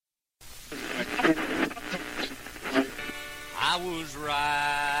was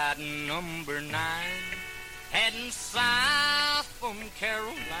riding number 9, heading south from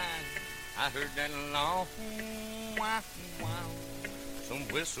Caroline. I heard that long wow, wow, some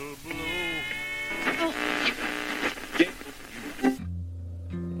whistle blow.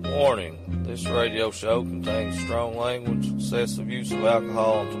 Warning, this radio show contains strong language, excessive use of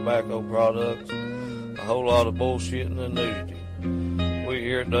alcohol and tobacco products, a whole lot of bullshitting and nudity. We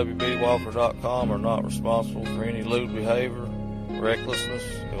here at WBWalker.com are not responsible for any lewd behavior, recklessness,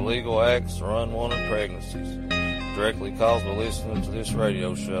 illegal acts, or unwanted pregnancies directly caused by listening to this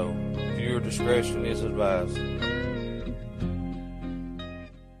radio show. Viewer discretion is advised.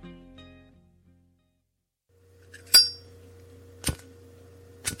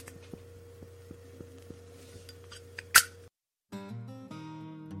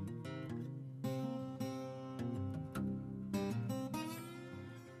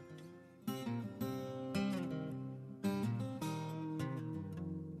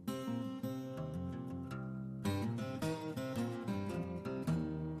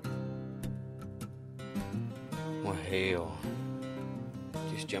 Well, hell,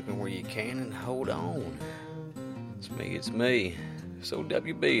 just jump in where you can and hold on. It's me. So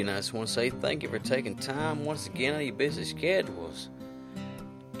WB, and I just want to say thank you for taking time once again out of your busy schedules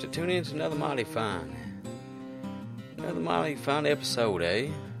to tune in to another mighty fine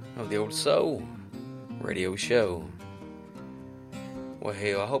episode, of the Old Soul Radio Show. Well,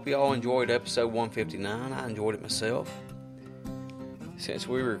 hell, I hope you all enjoyed episode 159. I enjoyed it myself. Since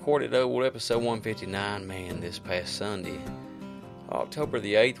we recorded old episode 159, man, this past Sunday, October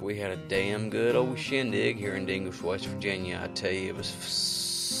the 8th, we had a damn good old shindig here in Dingles, West Virginia. I tell you, it was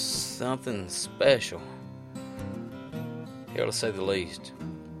something special. Hell, to say the least.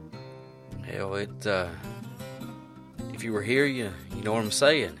 Hell, if you were here, you know what I'm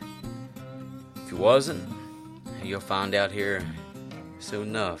saying. If you wasn't, you'll find out here soon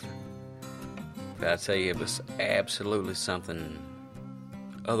enough. But I tell you, it was absolutely something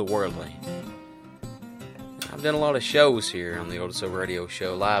otherworldly. I've done a lot of shows here on the Old Soul Radio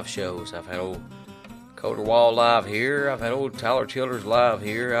Show, live shows. I've had old Coulter Wall live here. I've had old Tyler Childers live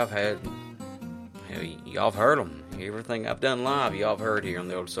here. I've had, y'all have heard them. Everything I've done live, y'all have heard here on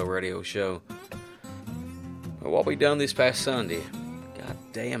the Old Soul Radio Show. But what we done this past Sunday, god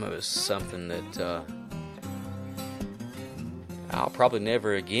damn, it was something that I'll probably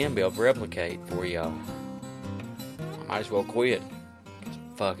never again be able to replicate for y'all. I might as well quit.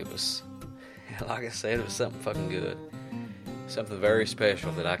 Fuck, it was, like I said, it was something fucking good. Something very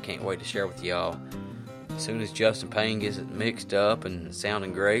special that I can't wait to share with y'all. As soon as Justin Payne gets it mixed up and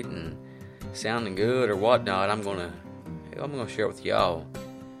sounding great and sounding good or whatnot, I'm gonna share it with y'all.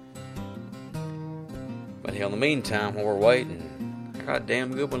 But hell, in the meantime, while we're waiting, I got a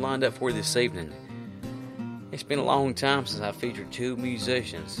damn good one lined up for you this evening. It's been a long time since I featured two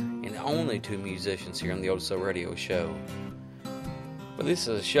musicians, and only two musicians here on the Old Soul Radio Show. But this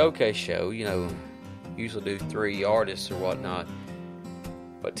is a showcase show, usually do 3 artists or whatnot.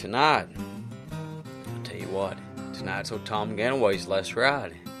 But tonight, I'll tell you what, tonight's old Tom Ganaway's last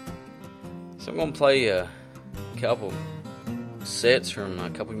ride. So I'm going to play a couple sets from a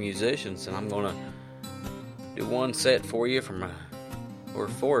couple musicians, and I'm going to do one set for you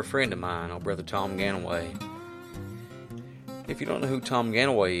for a friend of mine, old brother Tom Ganaway. If you don't know who Tom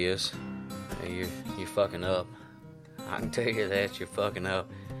Ganaway is, you're fucking up. I can tell you that you're fucking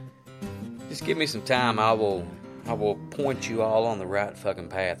up. Just give me some time. I will point you all on the right fucking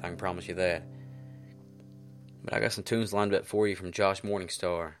path. I can promise you that. But I got some tunes lined up for you from Josh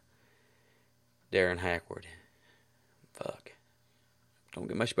Morningstar, Darren Hackward. Fuck. Don't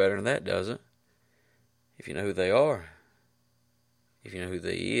get much better than that, does it? If you know who they are. If you know who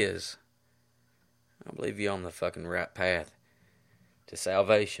they is. I believe you're on the fucking right path to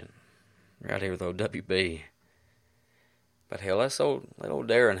salvation. Right here with old WB. But hell, that old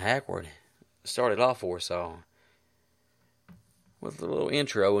Darren Hackward started off for us all with a little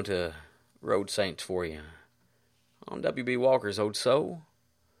intro into Road Saints for you on WB Walker's Old Soul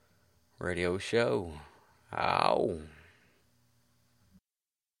Radio Show. Ow.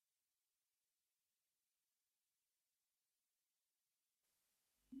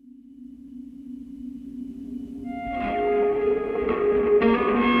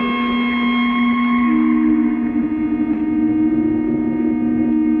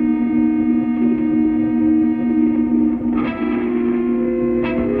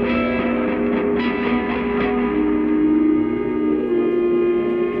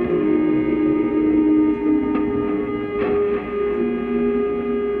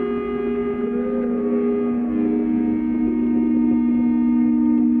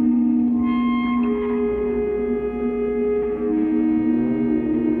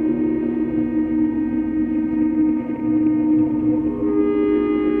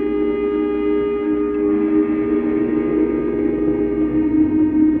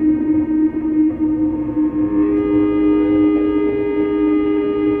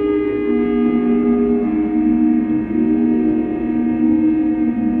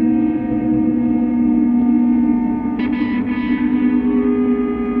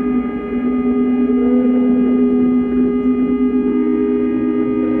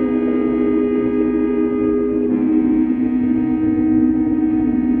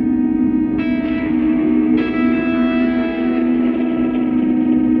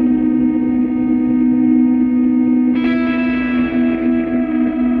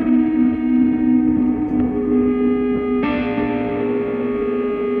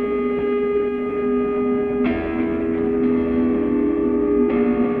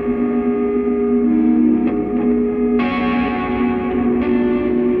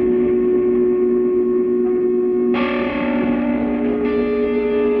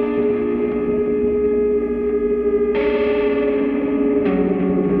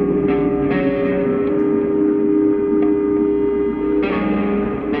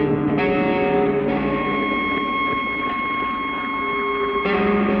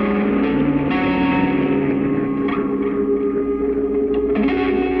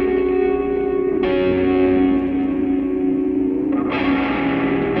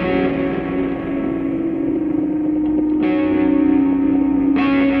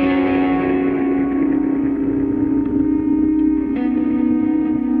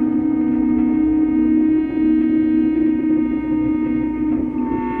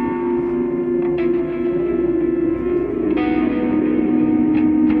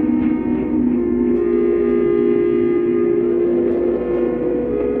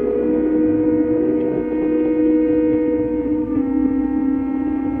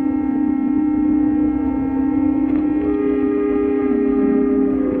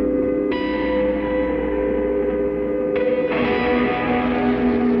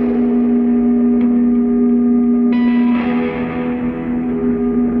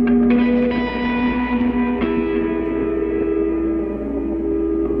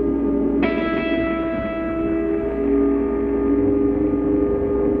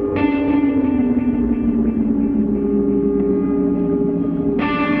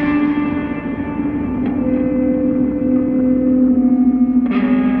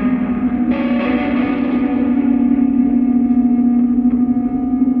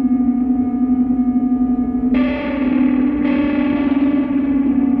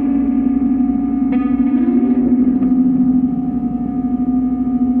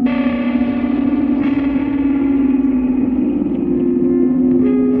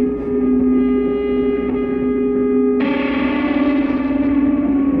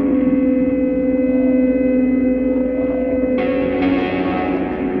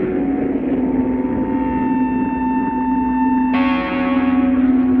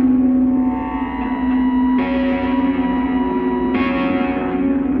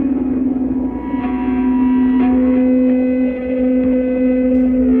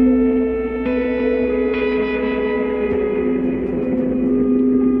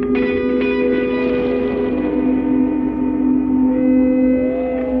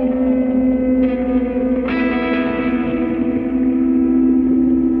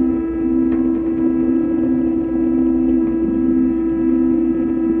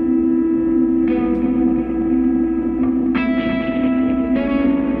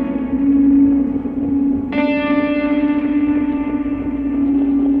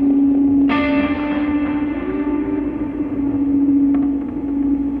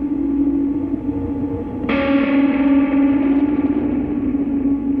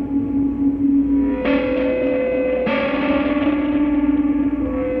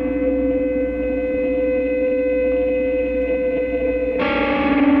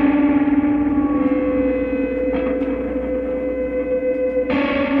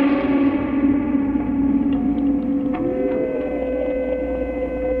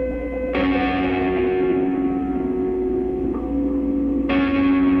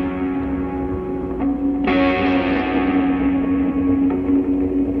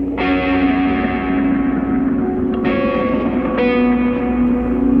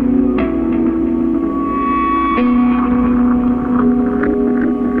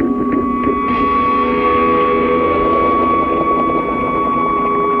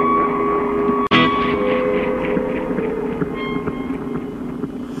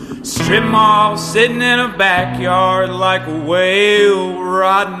 grandma sitting in a backyard like a whale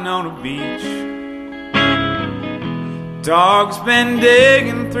rotting on a beach. Dog's been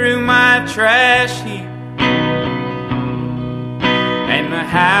digging through my trash heap, and the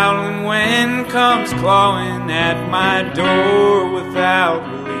howling wind comes clawing at my door without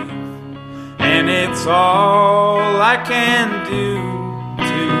relief. And it's all I can do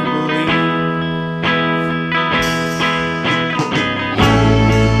to believe.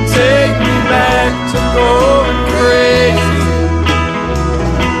 Take me back to going crazy.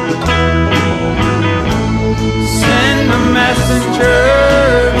 Send a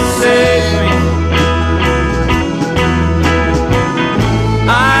messenger to save me.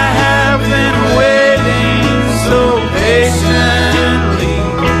 I have been waiting so patiently,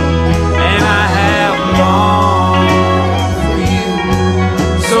 and I have longed for you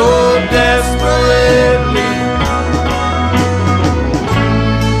so desperately.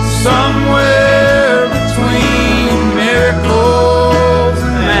 Somewhere between miracles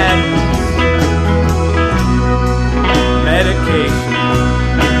and madness, medication,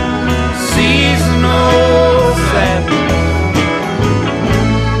 seasonal sadness,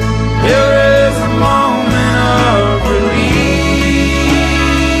 there is a moment of relief,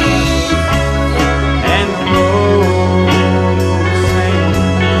 and the road sings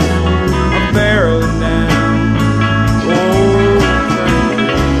a barreling down old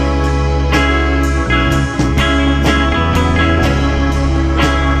Thursday.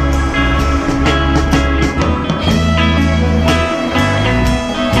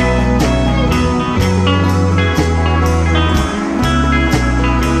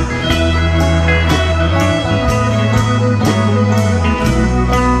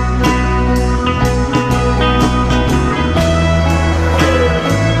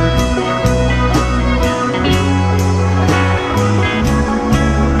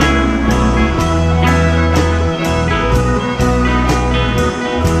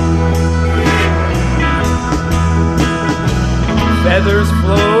 Feathers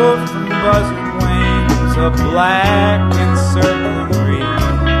float from buzzing wings, a black encircling wreath.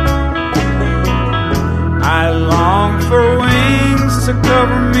 I long for wings to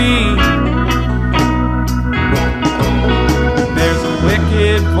cover me. There's a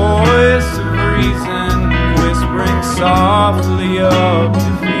wicked voice of reason whispering softly of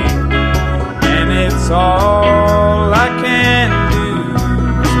defeat, and it's all I can do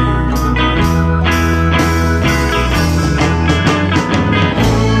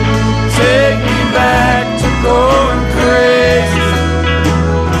to take me back to going crazy.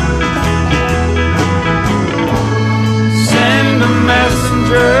 Send a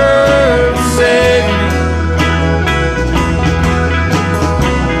messenger to save me.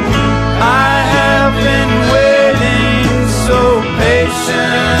 I have been waiting so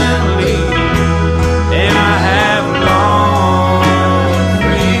patiently, and I have longed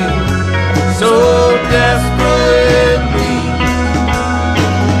for you so desperately.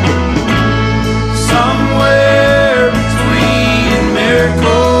 Somewhere between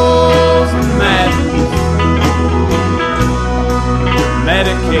miracles and madness,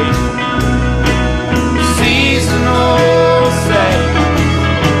 medication, seasonal sadness,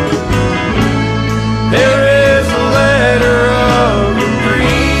 there is a letter of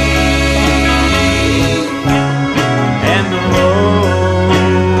reprieve, and the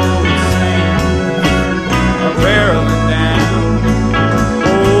road sings a barreling down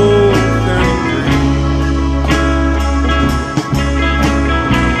old 33.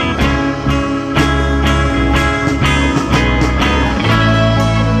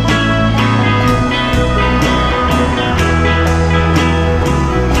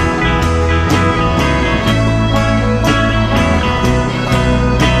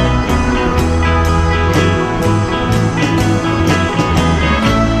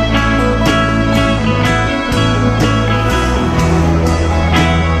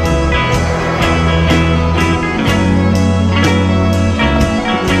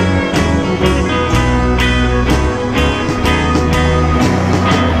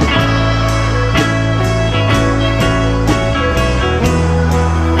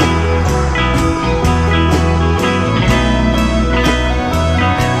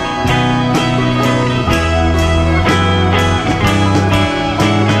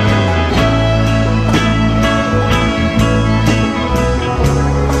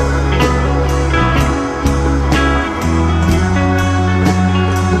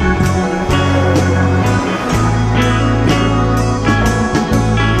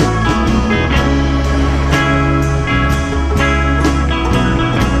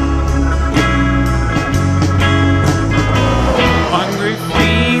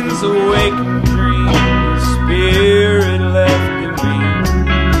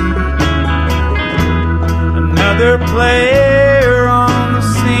 another player on the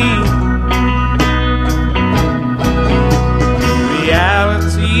scene.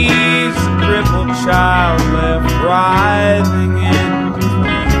 Reality's a crippled child left writhing in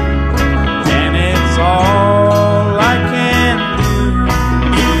between, and it's all I can do to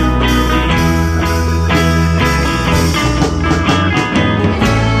believe.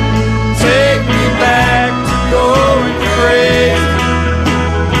 Take me back to going crazy.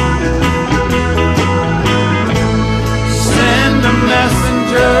 Send a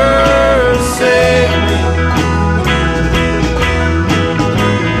messenger, save me.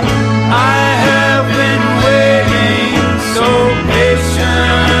 I have been waiting so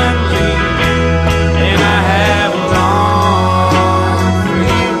patiently, and I have longed for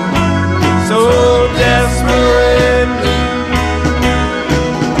you so desperately.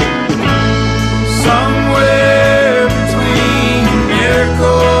 Somewhere between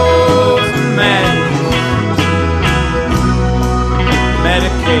miracles and madness,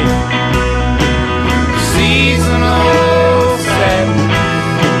 medicated, seasonal sadness,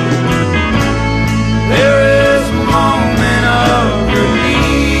 there is a moment of relief,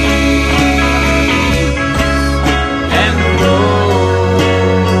 and the road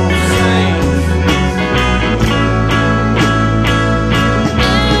sings,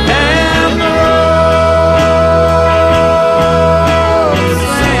 and the road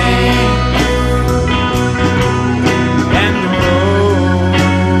sings, and the road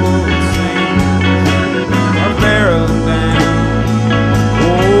sings, are barreling down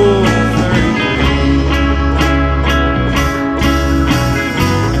Old 33.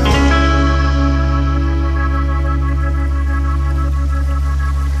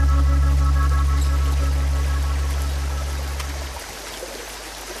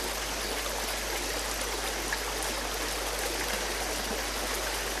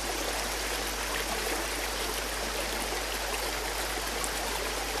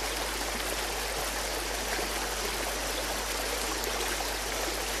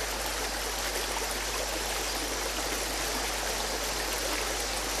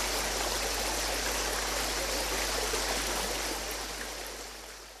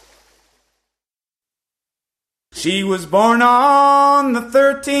 She was born on the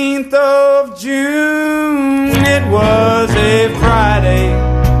 13th of June. It was a Friday.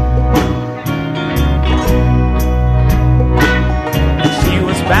 She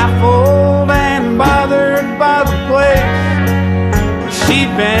was baffled and bothered by the place where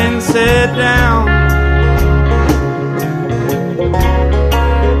she'd been set down.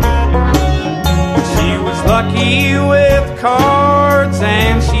 She was lucky with cards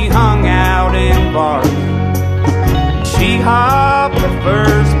and she hung out in bars. She hopped the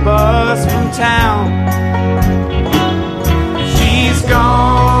first bus from town. She's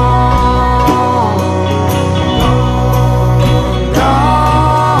gone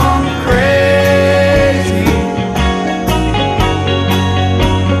crazy,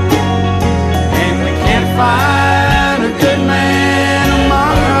 and we can't find a good man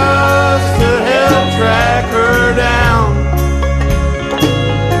among us to help track her down.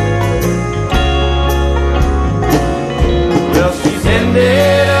 Well, she's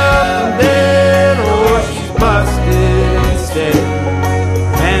ended up dead, or she's busted instead,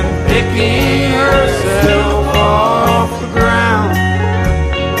 and picking herself off the ground.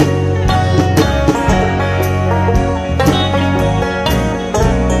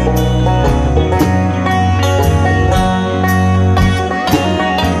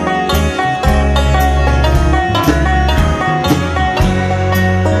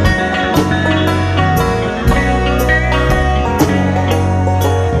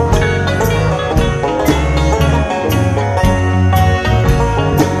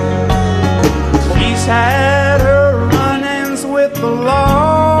 She's had her run-ins with the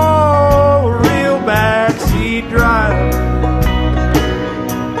law, a real backseat driver,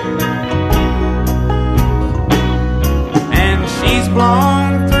 and she's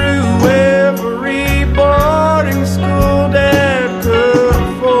blown through every boarding school Dad could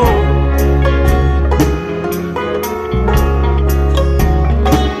afford.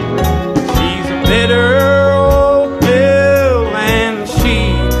 She's a bitter old pill, and she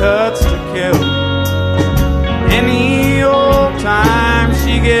cuts to kill.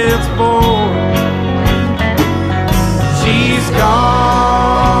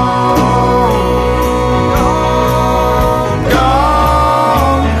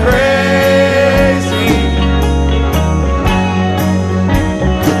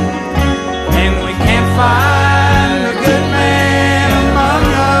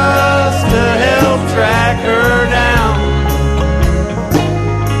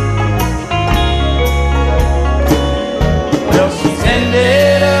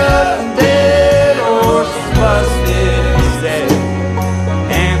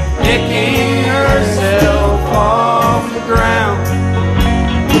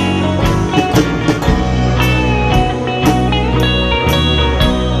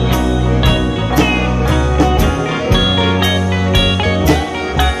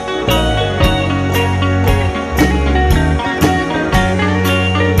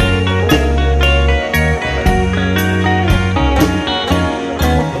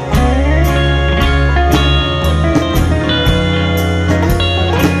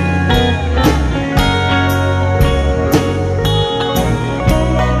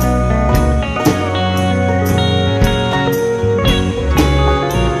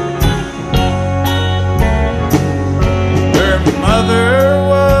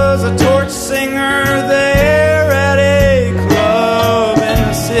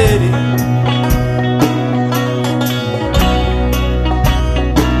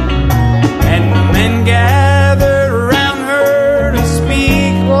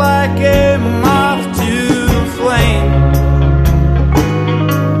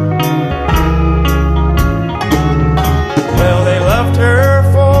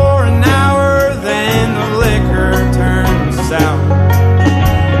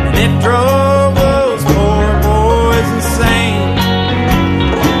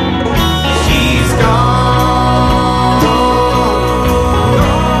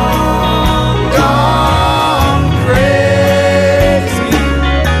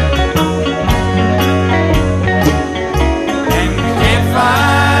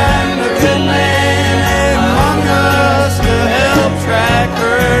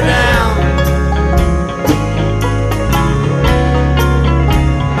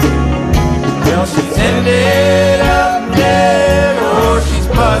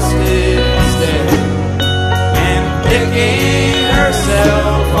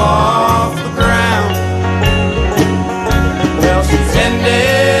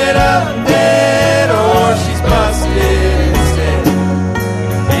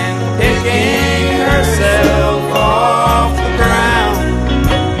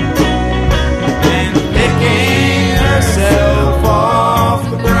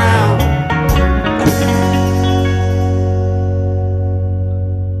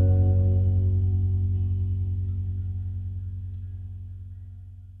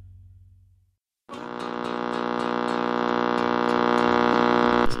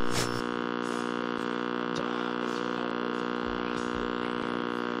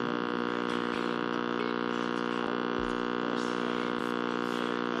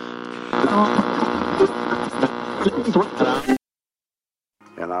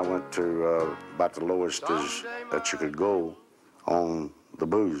 And I went to about the lowest that you could go on the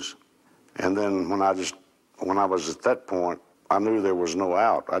booze. And then when I was at that point, I knew there was no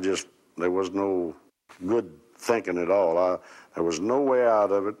out. There was no good thinking at all. There was no way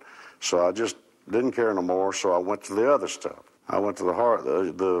out of it, so I just didn't care no more, so I went to the other stuff. I went to the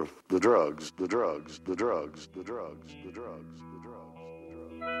drugs, the drugs, the drugs, the drugs, the drugs, the drugs, the drugs.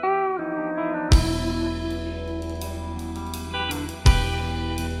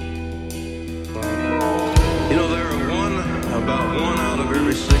 You know, there are about one out of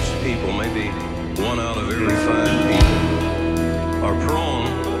every 6 people, maybe 1 out of every 5 people, are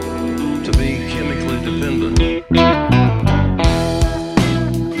prone to be chemically dependent.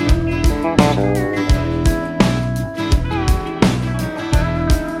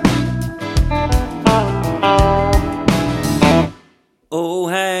 Oh,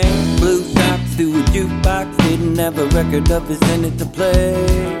 hey, blue socks to a jukebox, didn't have a record of his in it to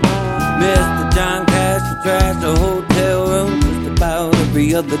play. Mr. John Cash to trash a hotel room just about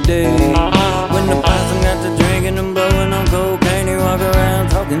every other day. When the possum got to drinking and blowing on cocaine, he walk around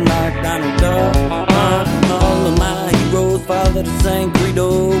talking like Donald Duck. All of my heroes follow the same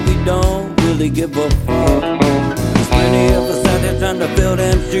credo, we don't really give a fuck. There's plenty of us out there trying to fill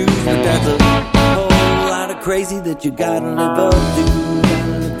them shoes, but that's a whole lot of crazy that you gotta live up to,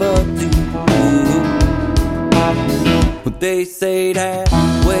 gotta live up to. But they say that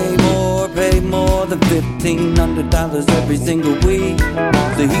way more, pay more than $1,500 every single week,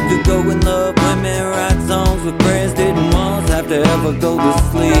 so he could go and love women, write songs with friends didn't once have to ever go to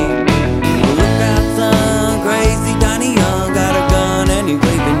sleep. Well, look out, son, crazy Donnie Young got a gun and he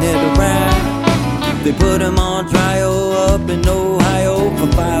waving it around. They put him on trial up in Ohio for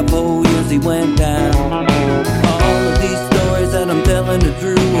 5 whole years he went down. All of these stories that I'm telling are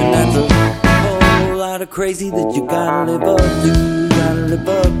true, and that's a lot of crazy that you gotta live up to, gotta live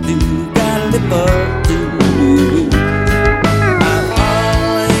up to, gotta live up to. I've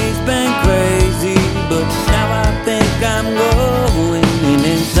always been crazy, but now I think I'm going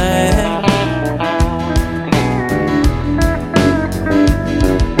insane.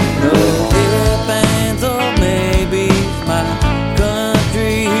 No ifs, ands, or maybes, my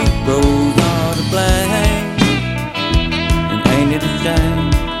country heroes are to blame, and ain't it a shame?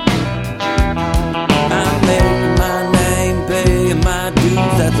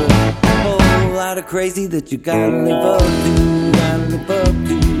 That's a whole lot of crazy that you gotta live up to, gotta live up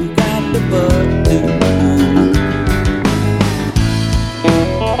to, gotta live up to.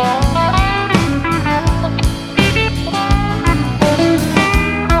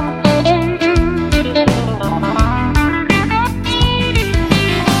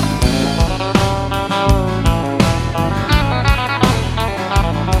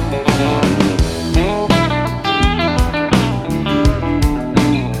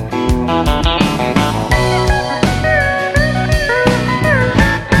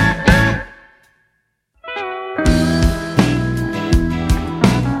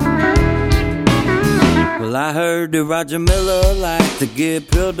 I heard that Roger Miller liked to get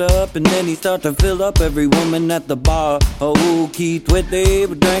filled up, and then he start to fill up every woman at the bar. Oh, Keith Whitley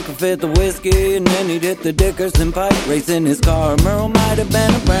would drink a fifth of whiskey, and then he'd hit the Dickerson pipe, racing his car. Merle might have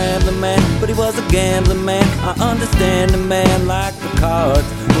been a rambling man, but he was a gambling man. I understand the man liked the cards,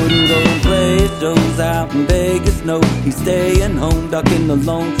 wouldn't go and play shows out in Vegas. No, he's staying home, ducking the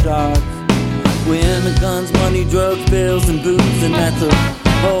loan sharks. Women, guns, money, drugs, pills, and booze, and that's a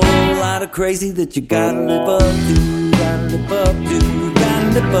whole lot of crazy that you gotta live up to, gotta live up to, gotta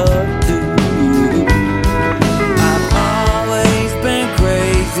live up to. I've always been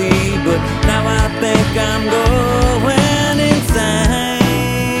crazy, but now I think I'm going insane.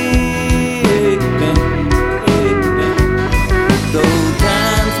 Though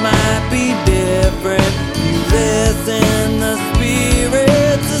times might be different, you listen, the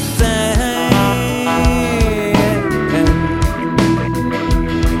spirit's the same.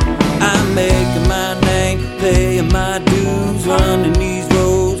 Making my name, paying my dues, running these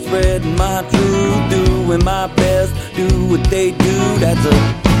roads, spreading my truth, doing my best, do what they do. That's a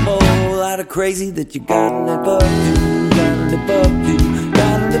whole lot of crazy that you gotta live up to, gotta live up to,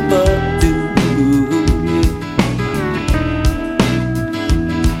 gotta live up to.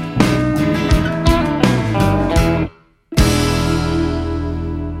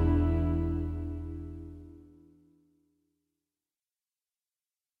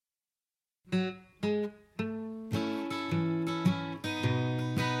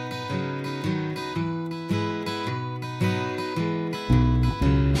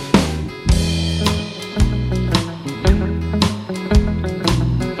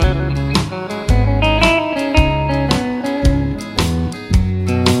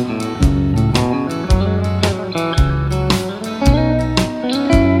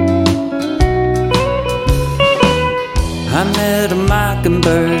 I met a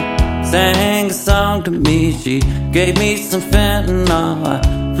mockingbird, sang a song to me. She gave me some fentanyl.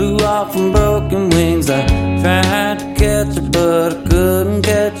 I flew off on broken wings. I tried to catch her, but I couldn't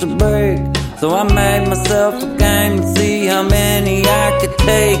catch a break. So I made myself a game and see how many I could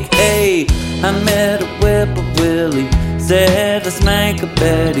take. Hey, I met a whippoorwill. Said let's make a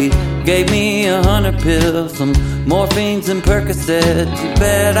bet. He gave me 100 pills, some morphines and Percocets. You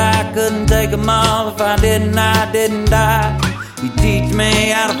bet I couldn't take them all. If I didn't die. He teach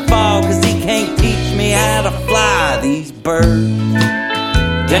me how to fall, cause he can't teach me how to fly. These birds,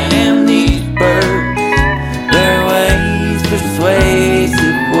 damn these birds, their ways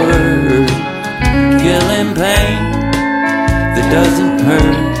persuasive words, killing pain that doesn't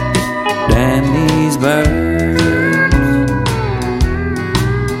hurt. Damn these birds.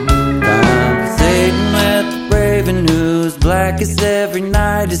 Who's blackest every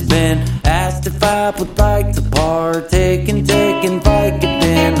night has been asked if I would like to partake and take and fight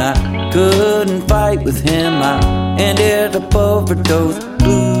again. I couldn't fight with him. I ended up overdosed.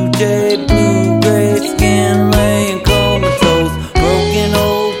 Blue jay, blue gray skin, laying comatose. Broken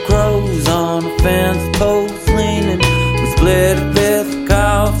old crows on a fence post leaning. We split a fifth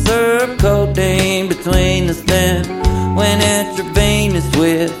cough, served codeine between us. Then went intravenous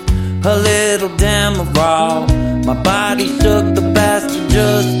with a little Demerol. My body shook, the bastard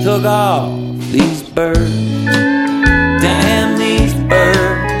just took off. These birds, damn these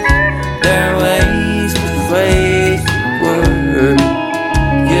birds, their ways persuasive words,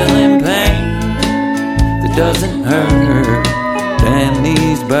 killing pain that doesn't hurt. Damn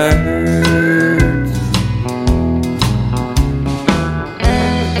these birds.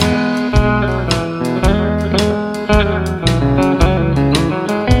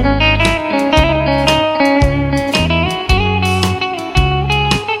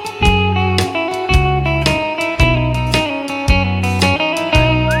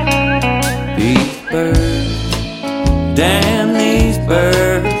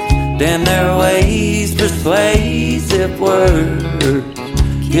 Damn their ways, persuasive words,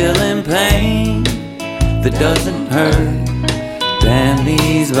 killing pain that doesn't hurt. Damn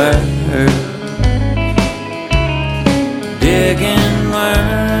these birds, digging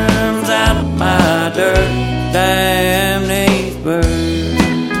worms out of my dirt. Damn these birds.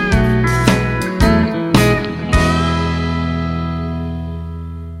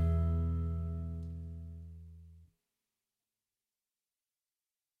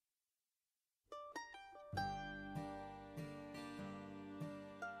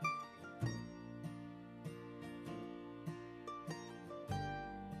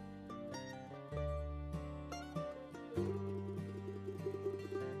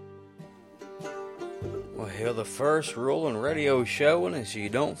 Well, hell, the first rule in radio showing is you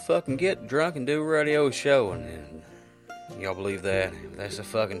don't fucking get drunk and do radio showing. And y'all believe that? If that's the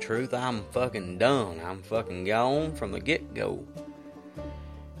fucking truth, I'm fucking done. I'm fucking gone from the get-go.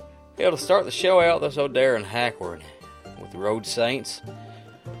 Hell, to start the show out, that's old Darren Hackward with the Road Saints,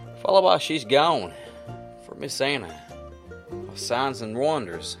 followed by She's Gone for Miss Anna of Signs and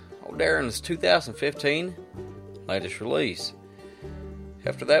Wonders. Old Darren's 2015 latest release.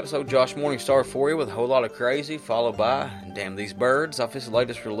 After that episode, Josh Morningstar for you with a whole lot of crazy, followed by Damn These Birds off his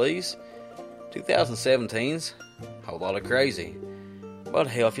latest release, 2017's Whole Lot of Crazy. But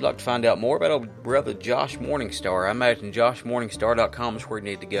hell, if you'd like to find out more about old brother Josh Morningstar, I imagine joshmorningstar.com is where you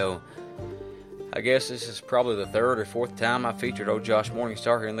need to go. I guess this is probably the third or fourth time I featured old Josh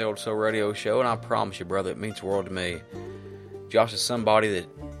Morningstar here in the Old Soul Radio Show, and I promise you, brother, it means the world to me. Josh is somebody that,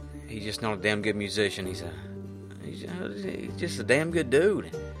 he's just not a damn good musician. He's just a damn good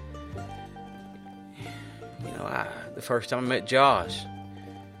dude. You know, the first time I met Josh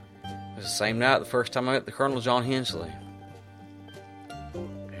was the same night the first time I met the Colonel John Hensley.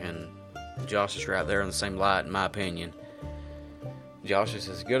 And Josh is right there in the same light, in my opinion. Josh is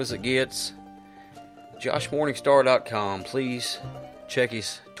as good as it gets. JoshMorningstar.com. Please check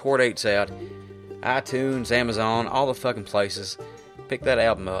his tour dates out. iTunes, Amazon, all the fucking places. Pick that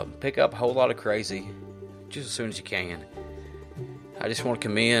album up. Pick up a whole lot of crazy just as soon as you can. I just want to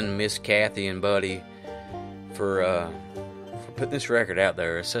commend Miss Kathy and Buddy for putting this record out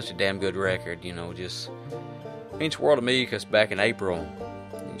there. It's such a damn good record, you know, just means the world to me, because back in April,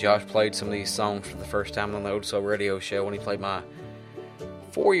 Josh played some of these songs for the first time on the Old Soul Radio Show when he played my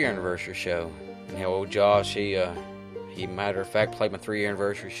 4-year anniversary show. And how old Josh, he matter of fact played my 3-year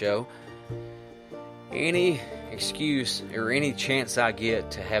anniversary show. Any excuse or any chance I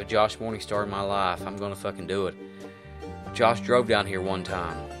get to have Josh Morningstar in my life, I'm gonna fucking do it. Josh drove down here one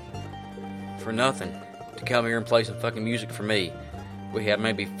time for nothing to come here and play some fucking music for me. We had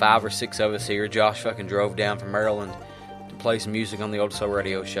maybe 5 or 6 of us here. Josh fucking drove down from Maryland to play some music on the Old Soul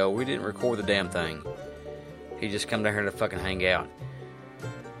Radio Show. We didn't record the damn thing. He just come down here to fucking hang out.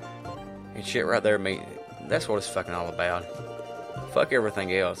 And shit right there, me. That's what it's fucking all about. Fuck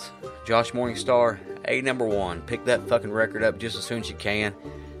everything else. Josh Morningstar, #1. Pick that fucking record up just as soon as you can.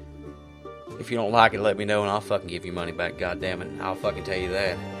 If you don't like it, let me know and I'll fucking give you money back, goddammit. I'll fucking tell you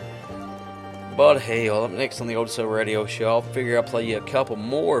that. But hell, up next on the Old Soul Radio Show, I'll figure I'll play you a couple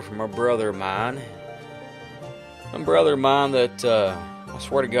more from a brother of mine. A brother of mine that, I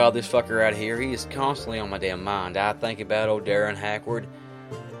swear to God, this fucker right here, he is constantly on my damn mind. I think about old Darren Hackward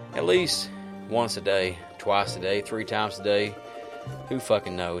at least once a day, twice a day, 3 times a day. Who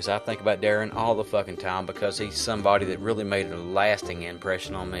fucking knows? I think about Darren all the fucking time because he's somebody that really made a lasting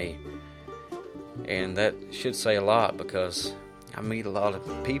impression on me. And that should say a lot because I meet a lot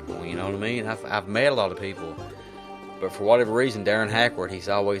of people, you know what I mean? I've met a lot of people. But for whatever reason, Darren Hackward, he's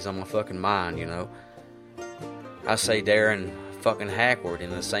always on my fucking mind, you know? I say Darren fucking Hackward in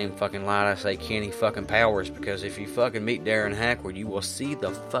the same fucking line I say Kenny fucking Powers, because if you fucking meet Darren Hackward, you will see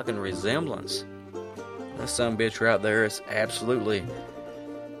the fucking resemblance. That son of a bitch right there is absolutely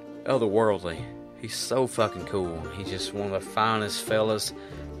otherworldly. He's so fucking cool. He's just one of the finest fellas,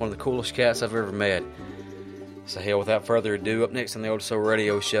 one of the coolest cats I've ever met. So hell, without further ado, up next on the Old Soul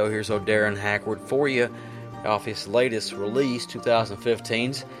Radio Show, here's old Darren Hackward for you off his latest release,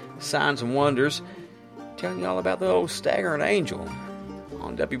 2015's Signs and Wonders, telling you all about the old Staggering Angel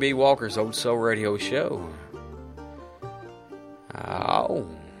on W.B. Walker's Old Soul Radio Show. Oh.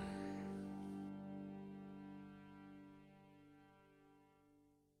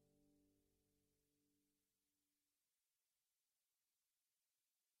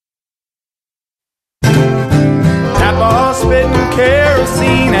 Spitting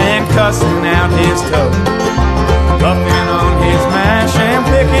kerosene and cussing out his coat, puffing on his mash and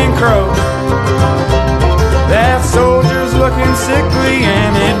picking crows. That soldier's looking sickly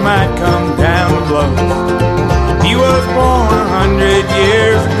and it might come down to blows. He was born 100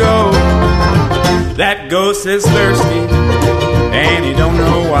 years ago. That ghost is thirsty and he don't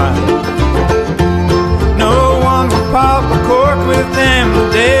know why. No one would pop a cork with him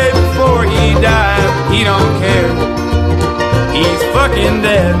the day before he died. He don't care. He's fucking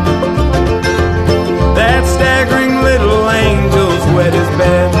dead. That staggering little angel's wet his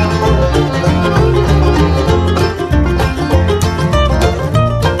bed.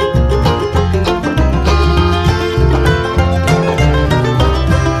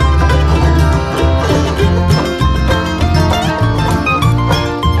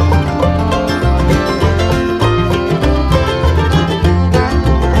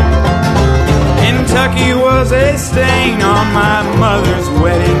 Kentucky was a stain on my mother's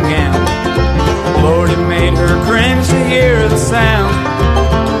wedding gown. Lord, it made her cringe to hear the sound.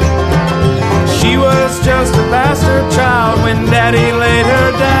 She was just a bastard child when Daddy laid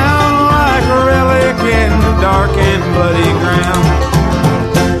her down like a relic in the dark and bloody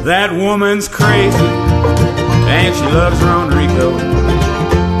ground. That woman's crazy and she loves her own Rico.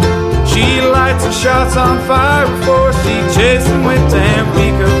 She lights her shots on fire before she chases them with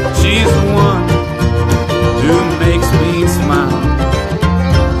Tampico. She's the one who makes me smile.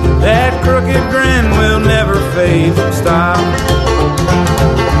 That crooked grin will never fade from style.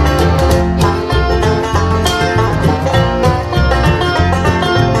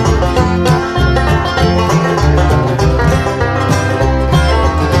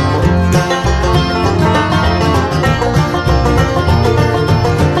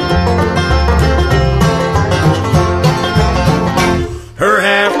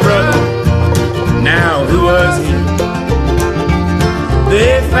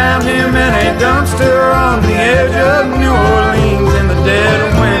 Found him in a dumpster on the edge of New Orleans in the dead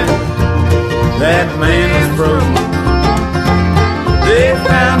of winter. That man is frozen. They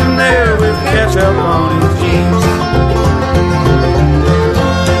found him there with ketchup on his jeans.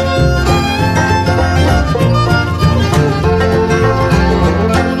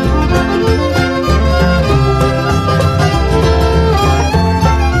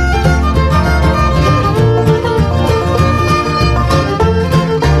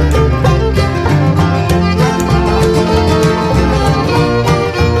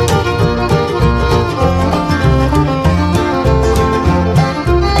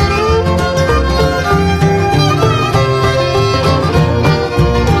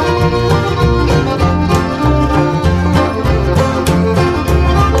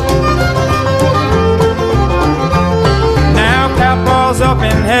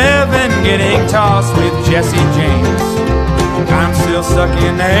 Getting tossed with Jesse James. I'm still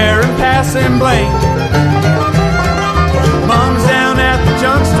sucking air and passing blame. Mom's down at the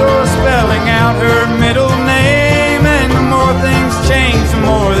junk store spelling out her middle name, and the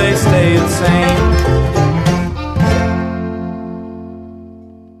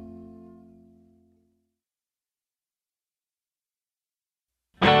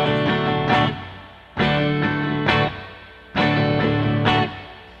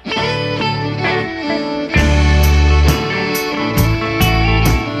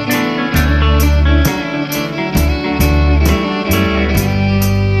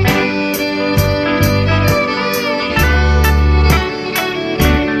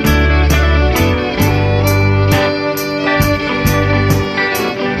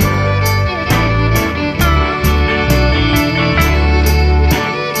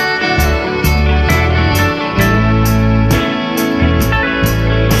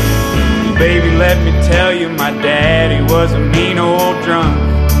let me tell you, my daddy was a mean old drunk.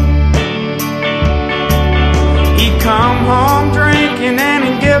 He'd come home drinking and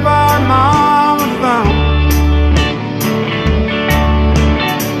he'd give our mom a thump.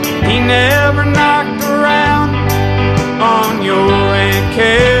 He never knocked around on your Aunt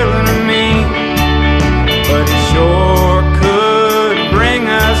Carolyn or me, but he sure could bring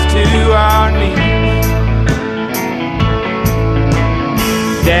us to our knees.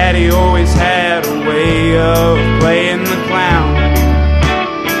 Daddy always had a way of playing the clown,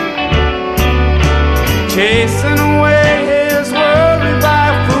 chasing away his worry by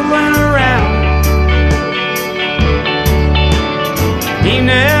fooling around. He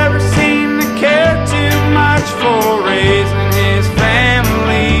never seemed to care too much for raising his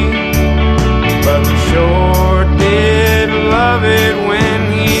family, but we sure did love it when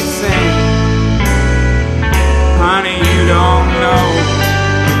he'd sing. Honey, you don't know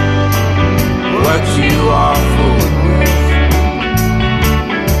what you are fooling with.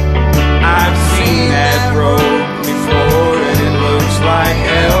 I've seen that road before and it looks like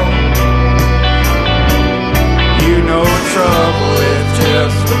hell. You know trouble is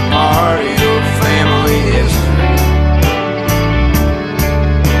just a part of your family history,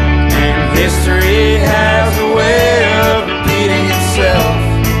 and history has a way of repeating itself.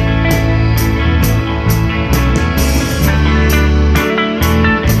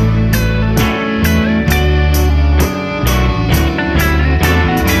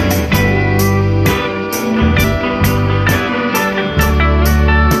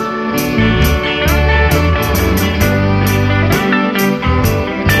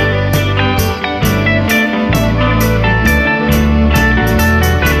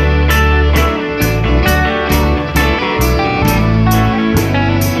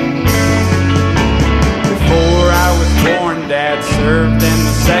 Served in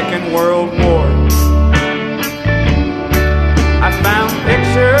the Second World War. I found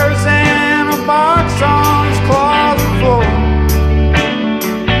pictures in a box on his closet floor.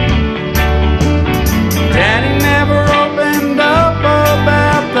 Daddy never opened up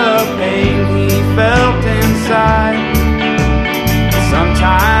about the pain he felt inside.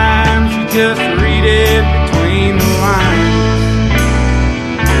 Sometimes you just read it between the lines.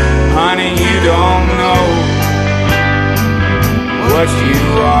 Honey, you don't know what you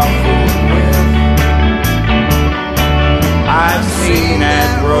are fooling with. I've seen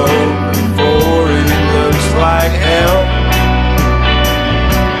that road before and it looks like hell.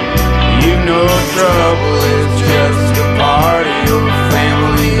 You know trouble is just a part of your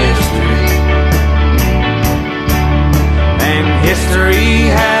family history, and history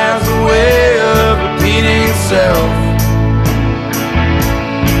has a way of repeating itself.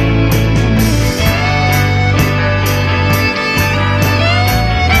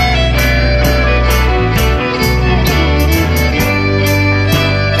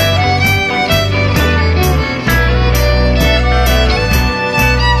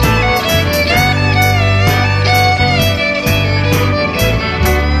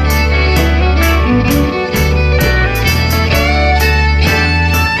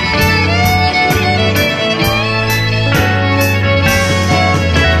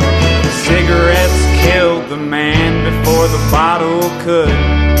 The man before the bottle could.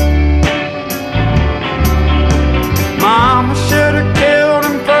 Mama should have killed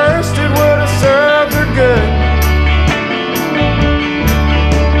him first, it would have served her good.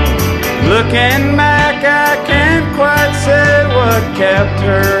 Looking back, I can't quite say what kept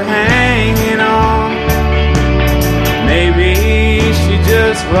her hanging on. Maybe she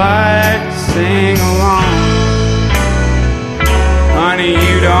just liked to sing along. Honey,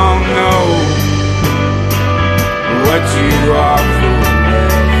 you don't know what you are fooling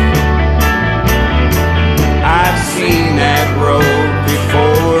with. I've seen that road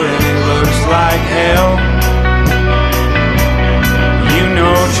before and it looks like hell. You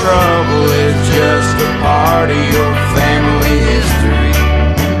know trouble is just a part of your family history,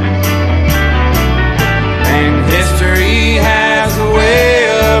 and history has a way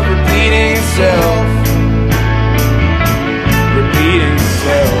of repeating itself. Repeating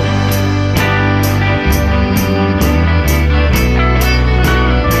itself.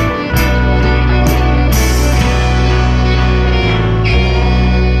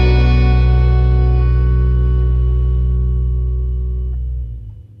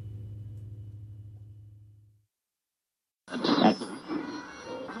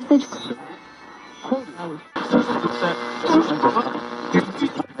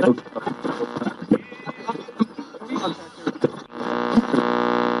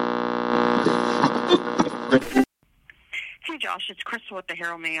 Josh. It's Crystal with the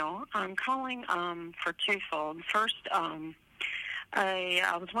Herald Mail. I'm calling for twofold. First, I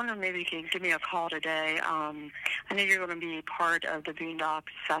was wondering maybe you could give me a call today. I know you're going to be part of the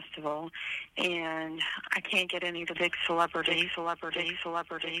Boondocks Festival, and I can't get any of the big celebrities.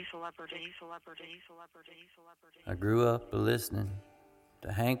 I grew up listening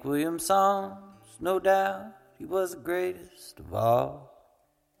to Hank Williams songs, no doubt he was the greatest of all.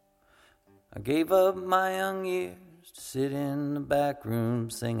 I gave up my young years to sit in the back room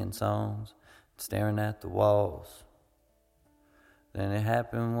singing songs and staring at the walls. Then it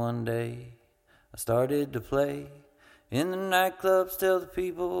happened one day, I started to play in the nightclubs till the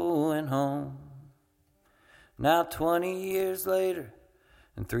people went home. Now 20 years later,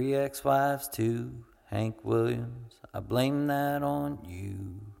 and 3 ex-wives too, Hank Williams, I blame that on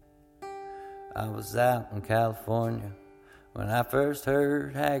you. I was out in California when I first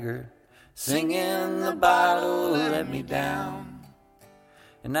heard Haggard singing "The Bottle Let Me Down."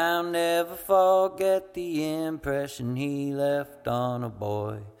 And I'll never forget the impression he left on a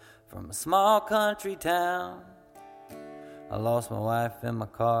boy from a small country town. I lost my wife in my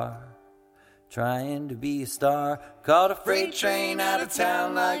car, trying to be a star. Caught a freight train out of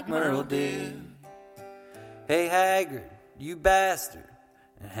town like Merle did. Hey Haggard, you bastard.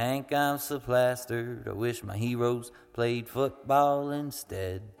 And Hank, I'm so plastered. I wish my heroes played football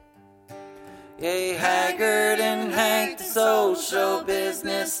instead. Hey, Haggard and Hank, this old show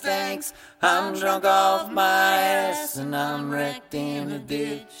business stinks. I'm drunk off my ass and I'm wrecked in a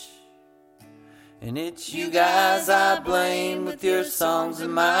ditch. And it's you guys I blame with your songs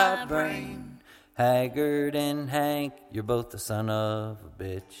in my brain. Haggard and Hank, you're both the son of a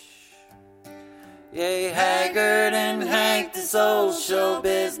bitch. Yay, Haggard and Hank, this old show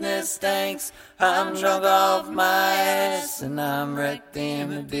business stinks. I'm drunk off my ass and I'm wrecked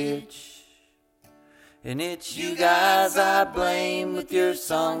in a ditch. And it's you guys I blame with your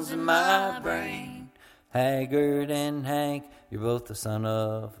songs in my brain. Haggard and Hank, you're both the son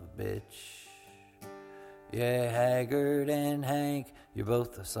of a bitch. Yeah, Haggard and Hank, you're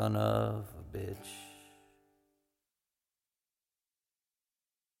both the son of a bitch.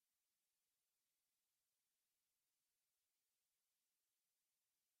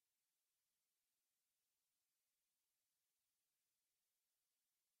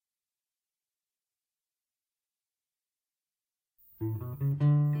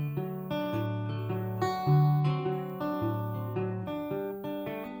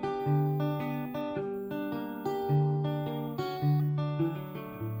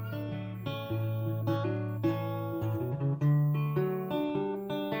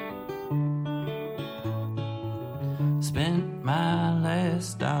 Spent my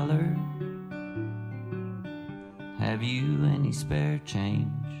last dollar. Have you any spare change?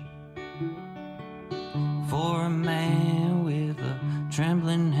 For a man with a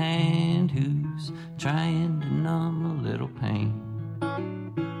trembling hand who's trying to numb a little pain.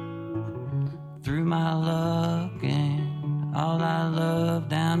 Threw my luck and all I love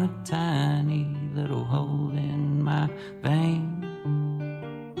down a tiny little hole in my vein.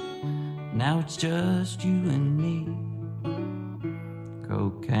 Now it's just you and me.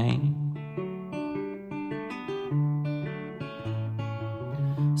 Cocaine.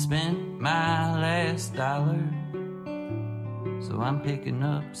 Spent my last dollar, so I'm picking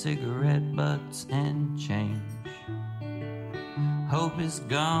up cigarette butts and change. Hope is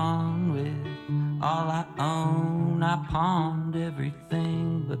gone with all I own. I pawned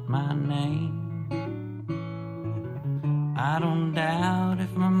everything but my name. I don't doubt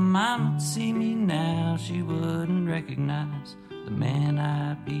if my mom'd see me now, she wouldn't recognize the man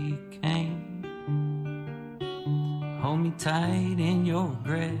I became. Hold me tight in your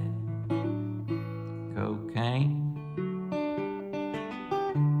regret. Cocaine.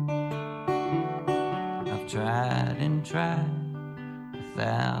 I've tried and tried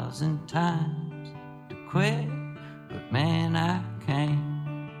 1,000 times to quit, but man, I can't.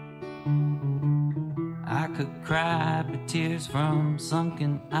 I could cry, but tears from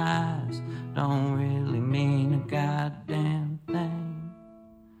sunken eyes don't really mean a goddamn thing.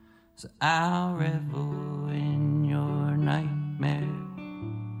 So I'll revel in your nightmare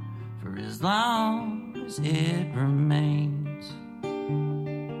for as long as it remains.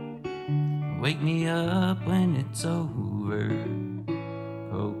 Wake me up when it's over.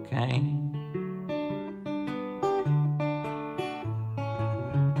 Cocaine.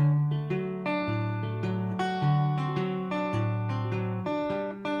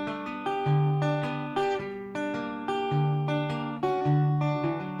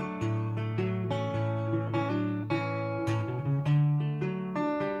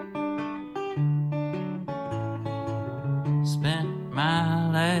 my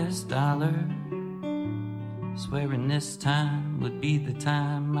last dollar, swearing this time would be the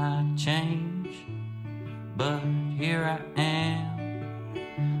time I'd change. But here I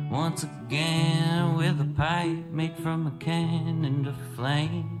am, once again, with a pipe made from a can and a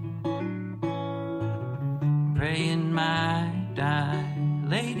flame, praying my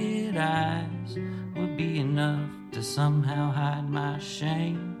dilated eyes would be enough to somehow hide my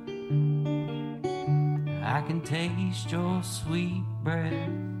shame. I can taste your sweet breath,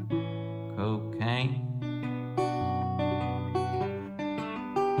 cocaine.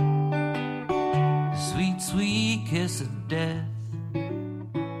 Sweet, sweet kiss of death,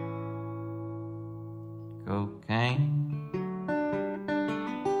 cocaine.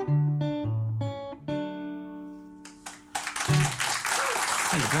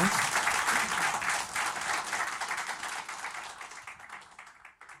 There you go.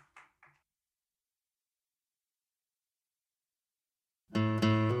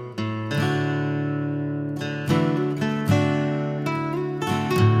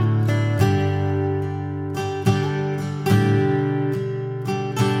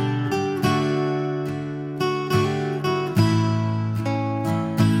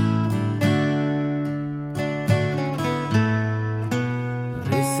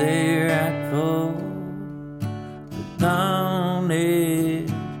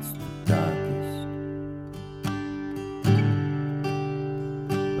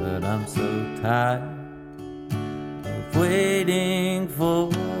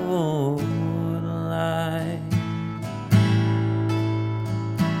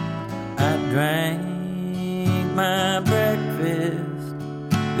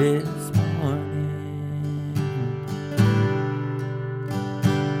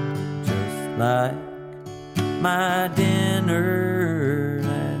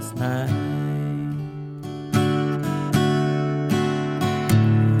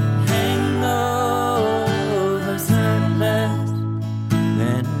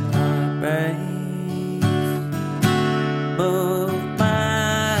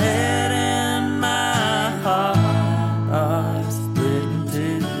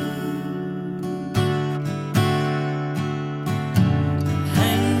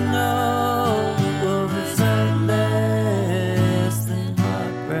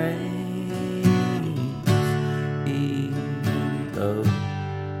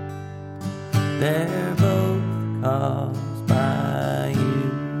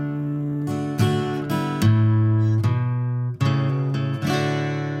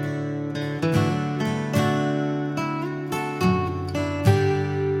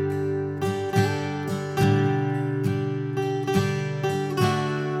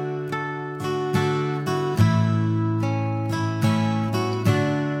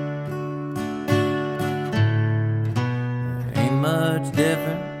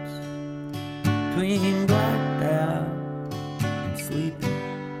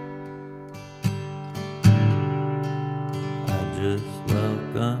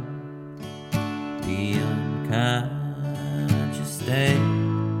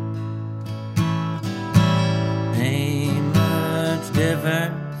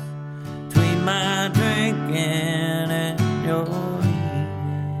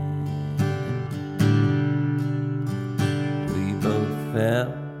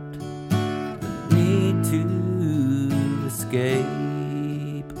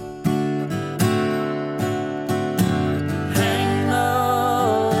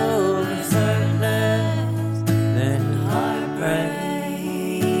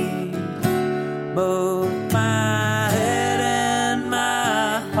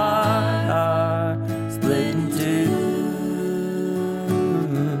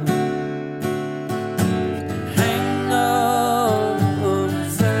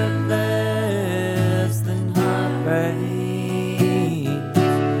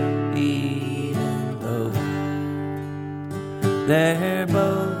 They're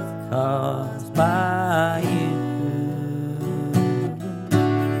both caused by you,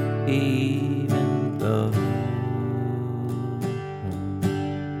 even though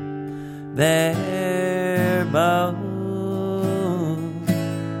they're both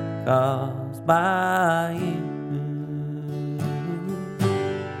caused by you.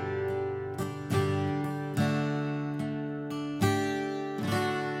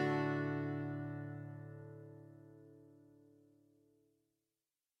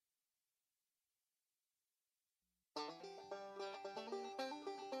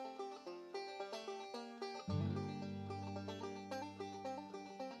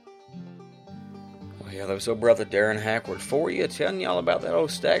 Yeah, that was old brother Darren Hackward for you, telling y'all about that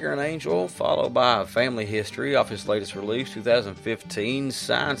old Staggering Angel, followed by a family history off his latest release, 2015,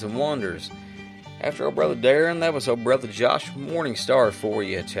 Signs and Wonders. After old brother Darren, that was old brother Josh Morningstar for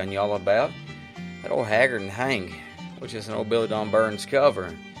you, telling y'all about that old Haggard and Hang, which is an old Billy Don Burns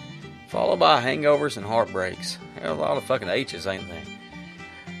cover, followed by Hangovers and Heartbreaks. There's a lot of fucking H's, ain't they?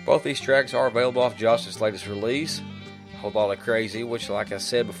 Both these tracks are available off Josh's latest release, Whole Lot of Crazy, which, like I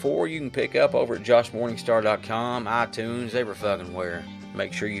said before, you can pick up over at joshmorningstar.com, iTunes, every fucking where.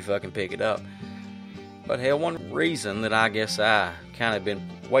 Make sure you fucking pick it up. But hell, one reason that I guess I kind of been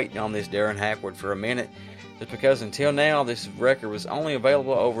waiting on this Darren Hackward for a minute is because until now, this record was only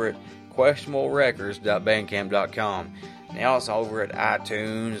available over at questionablerecords.bandcamp.com. Now it's over at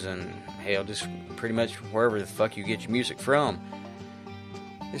iTunes and hell, just pretty much wherever the fuck you get your music from.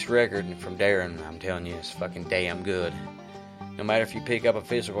 This record from Darren, I'm telling you, is fucking damn good. No matter if you pick up a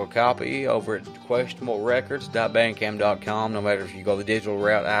physical copy over at questionablerecords.bandcamp.com, no matter if you go the digital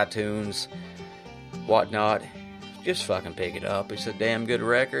route, iTunes, whatnot, just fucking pick it up. It's a damn good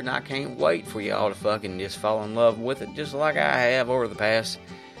record, and I can't wait for y'all to fucking just fall in love with it, just like I have over the past,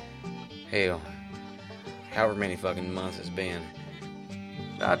 hell, however many fucking months it's been.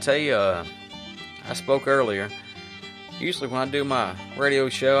 I'll tell you, I spoke earlier. Usually when I do my radio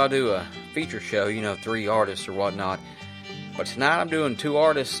show, I do a feature show, 3 artists or whatnot. But tonight I'm doing 2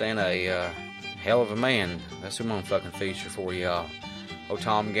 artists and a hell of a man. That's who I'm gonna fucking feature for y'all. Old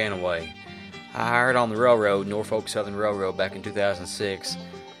Tom Ganaway. I hired on the railroad, Norfolk Southern Railroad, back in 2006.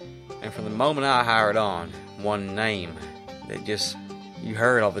 And from the moment I hired on, one name that just you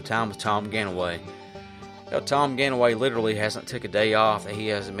heard all the time was Tom Ganaway. Tom Ganaway literally hasn't took a day off that he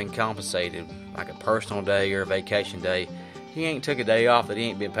hasn't been compensated, like a personal day or a vacation day. He ain't took a day off that he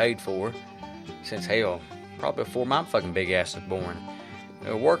ain't been paid for since hell, probably before my fucking big ass was born.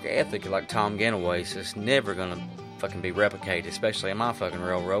 A work ethic like Tom Ganaway's is never gonna fucking be replicated, especially in my fucking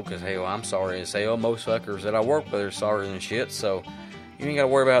railroad, because hell, I'm sorry as hell, most fuckers that I work with are sorry than shit, so you ain't gotta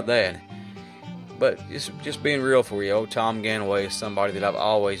worry about that. But just being real for you, old Tom Ganaway is somebody that I've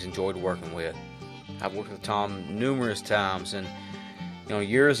always enjoyed working with. I've worked with Tom numerous times, and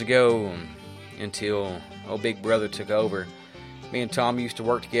years ago, until old Big Brother took over, me and Tom used to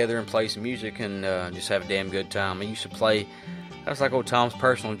work together and play some music and just have a damn good time. I used to play, that was like old Tom's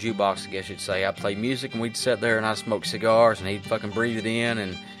personal jukebox, I guess you'd say. I'd play music and we'd sit there and I'd smoke cigars and he'd fucking breathe it in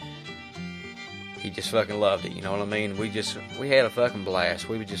and he just fucking loved it, you know what I mean? We had a fucking blast.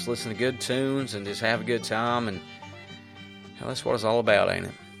 We would just listen to good tunes and just have a good time, and that's what it's all about, ain't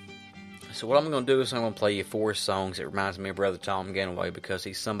it? So what I'm going to do is I'm going to play you 4 songs that reminds me of Brother Tom Ganaway, because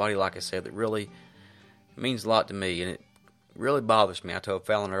he's somebody, like I said, that really means a lot to me, and it really bothers me. I told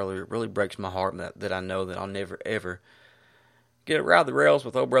Fallon earlier, it really breaks my heart that I know that I'll never, ever get it right the rails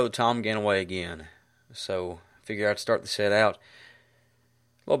with old Brother Tom Ganaway again. So I figured I'd start the set out.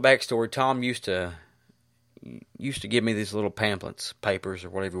 A little backstory, Tom used to give me these little pamphlets, papers, or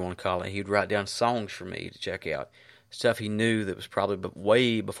whatever you want to call it. He'd write down songs for me to check out. Stuff he knew that was probably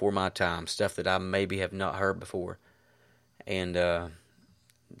way before my time. Stuff that I maybe have not heard before. And the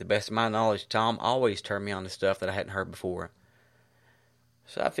best of my knowledge, Tom always turned me on to stuff that I hadn't heard before.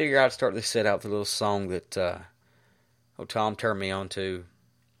 So I figured I'd start this set out with a little song that old Tom turned me on to.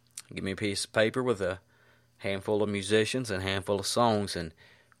 Give me a piece of paper with a handful of musicians and a handful of songs. And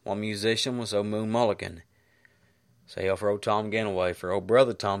one musician was old Moon Mulligan. Say hell for old Tom Ganaway. For old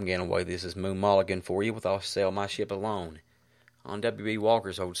brother Tom Ganaway, this is Moon Mulligan for you with I'll Sail My Ship Alone on W.B.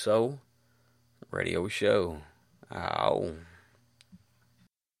 Walker's Old Soul Radio Show. Ow.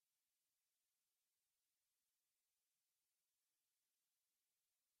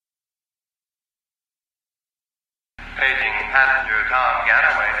 Paging passenger Tom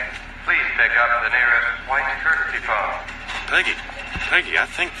Ganaway, please pick up the nearest white courtesy phone. Peggy, I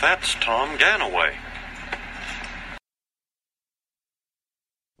think that's Tom Ganaway.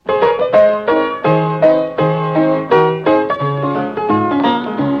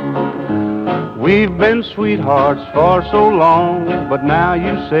 We've been sweethearts for so long, but now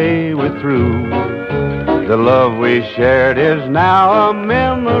you say we're through. The love we shared is now a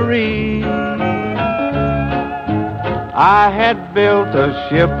memory. I had built a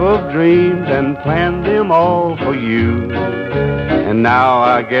ship of dreams and planned them all for you. And now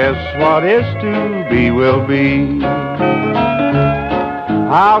I guess what is to be will be.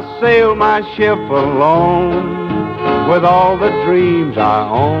 I'll sail my ship alone with all the dreams I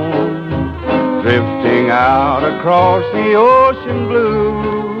own, drifting out across the ocean blue.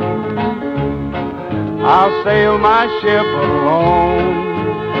 I'll sail my ship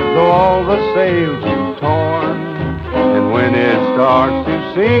alone, though all the sails you've torn. And when it starts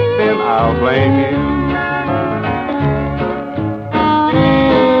to sink, then I'll blame you.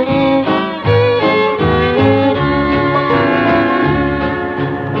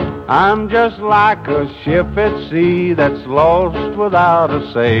 I'm just like a ship at sea that's lost without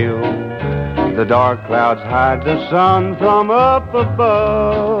a sail. The dark clouds hide the sun from up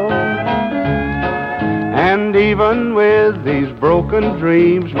above. And even with these broken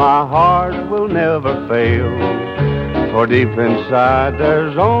dreams, my heart will never fail. For deep inside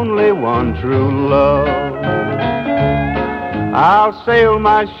there's only one true love. I'll sail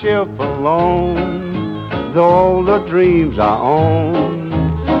my ship alone, though all the dreams I own,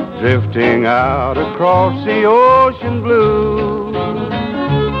 drifting out across the ocean blue.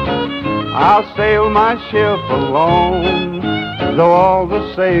 I'll sail my ship alone, though all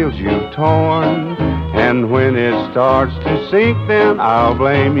the sails you've torn, and when it starts to sink, then I'll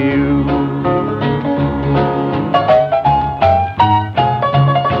blame you.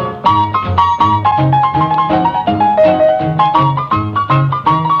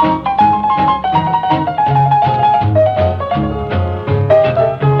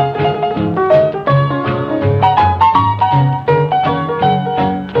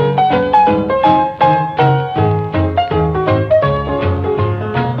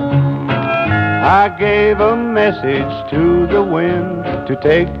 I gave a message to the wind to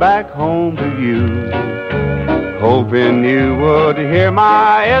take back home to you, hoping you would hear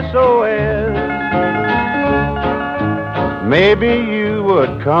my SOS. Maybe you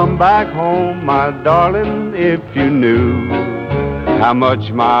would come back home, my darling, if you knew how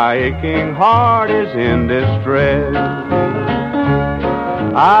much my aching heart is in distress.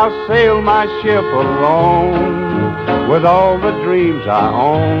 I'll sail my ship alone with all the dreams I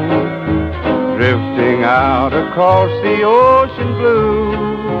own, drifting out across the ocean blue.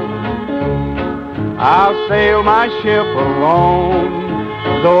 I'll sail my ship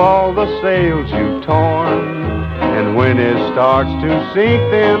alone, though all the sails you've torn, and when it starts to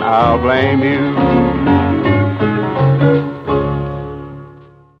sink, then I'll blame you.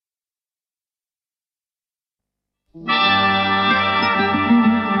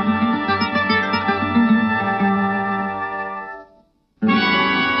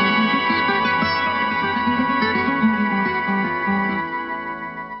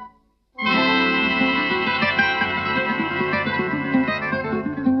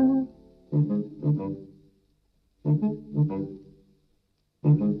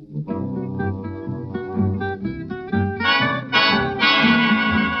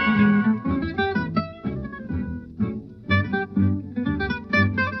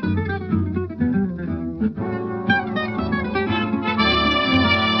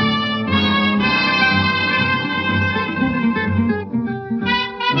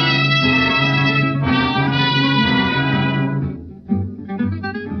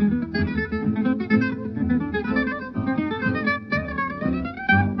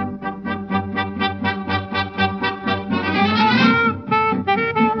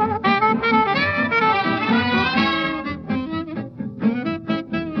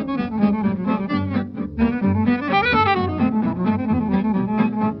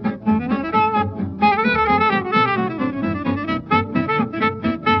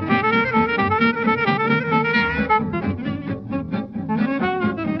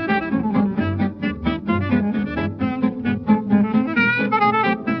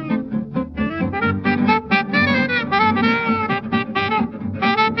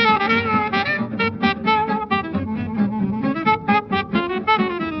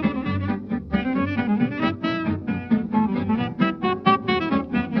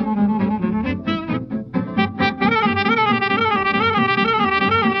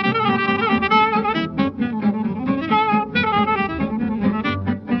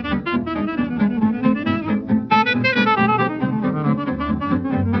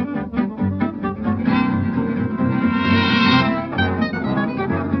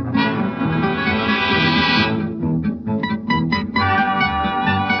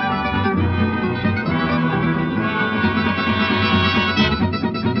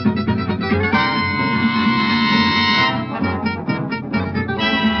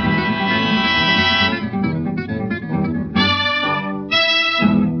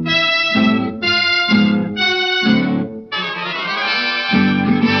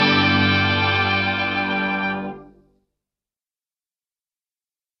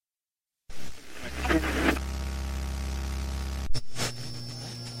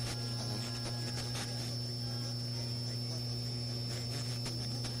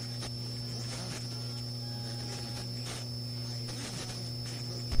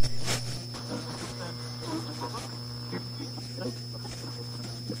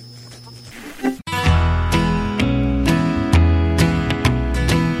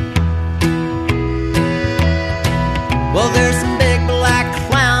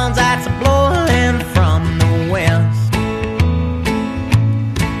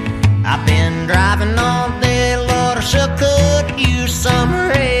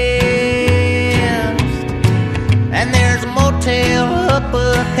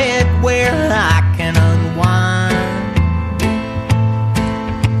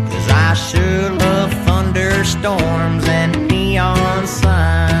 neon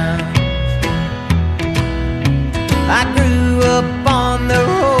signs. I grew up on the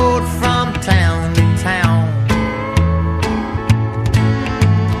road from town to town.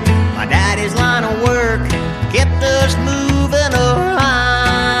 My daddy's line of work kept us moving around.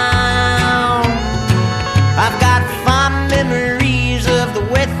 I've got fond memories of the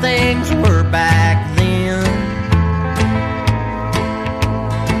way things were back then.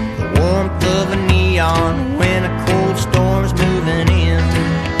 The warmth of a neon when a cold storm's moving in.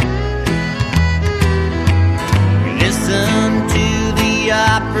 We listen to the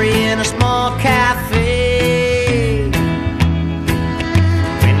opera in a small cafe.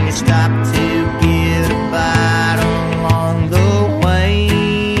 When we stop to get a bite along the way.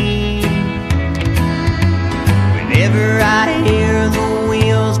 Whenever I hear the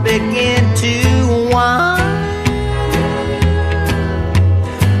wheels begin to whine,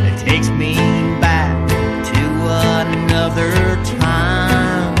 it takes me back to another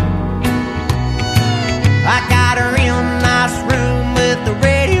time. I got a real nice room with the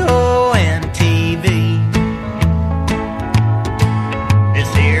radio and TV. This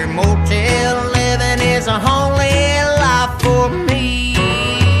here motel living is a homely life for me.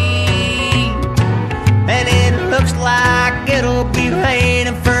 And it looks like it'll be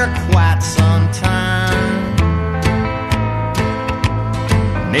raining for quite some time.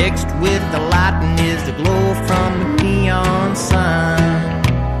 Mixed with the lightning is the glow from the neon sign.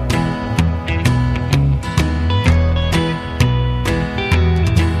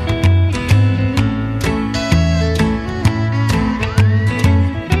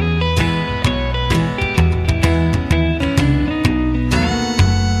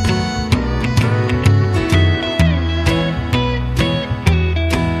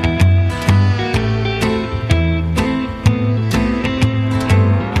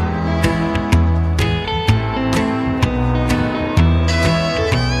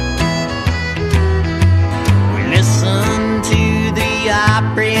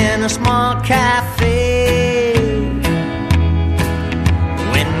 In a small cafe.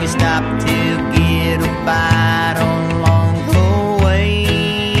 When we stop to get a bite along the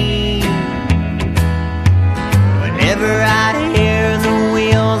way. Whenever I hear the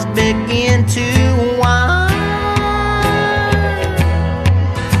wheels begin to whine,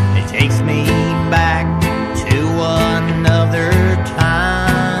 it takes me back to another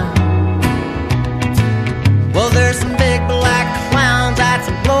time. Well, there's some big black clouds that's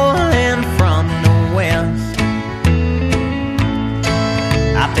blowing from the west.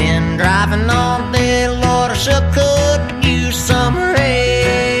 I've been driving all day, Lord, I sure could use some rest.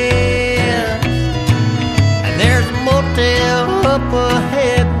 And there's a motel up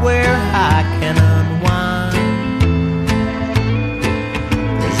ahead where I can unwind.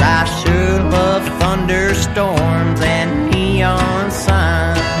 'Cause I sure love thunderstorms and neon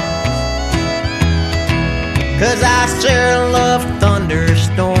signs. 'Cause I sure love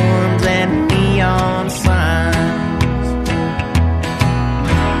thunderstorms and neon signs.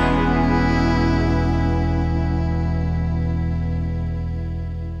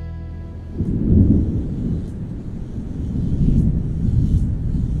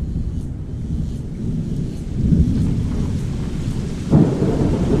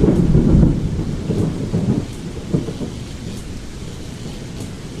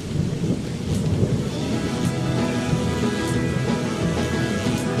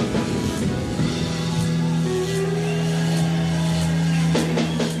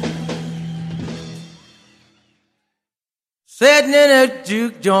 Sitting in a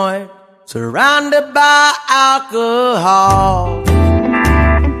juke joint, surrounded by alcohol.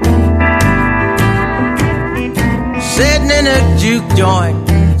 Sitting in a juke joint,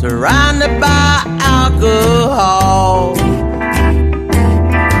 surrounded by alcohol.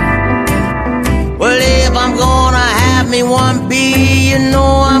 Well, if I'm gonna have me one beer, you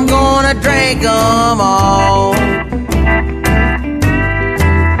know I'm gonna drink 'em all.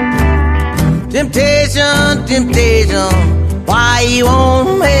 Temptation, temptation, why you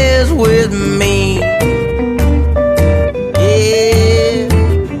won't mess with me? Yeah.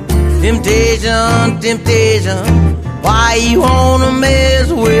 Temptation, temptation, why you wanna mess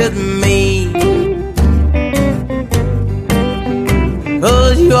with me?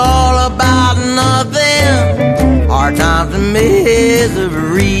 'Cause you all about nothing, hard times and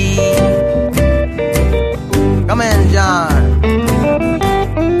misery. Come in, John.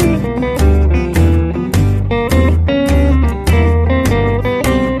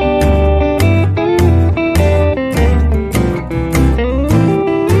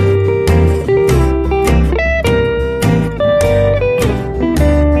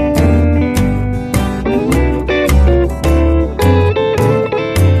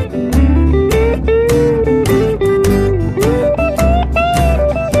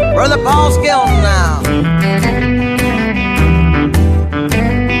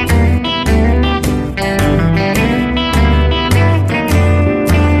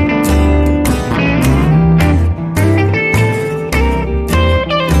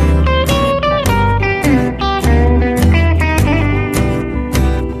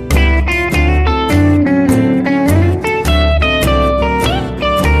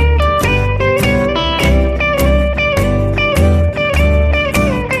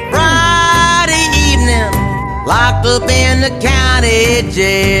 in the county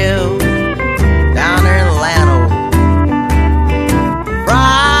jail down there in Atlanta.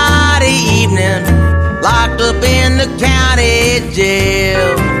 Friday evening, locked up in the county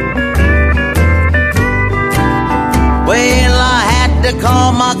jail. Well, I had to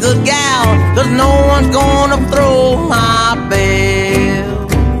call my good gal, 'cause no one's gonna throw my bail.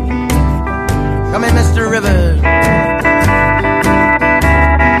 Come in, Mr. Rivers.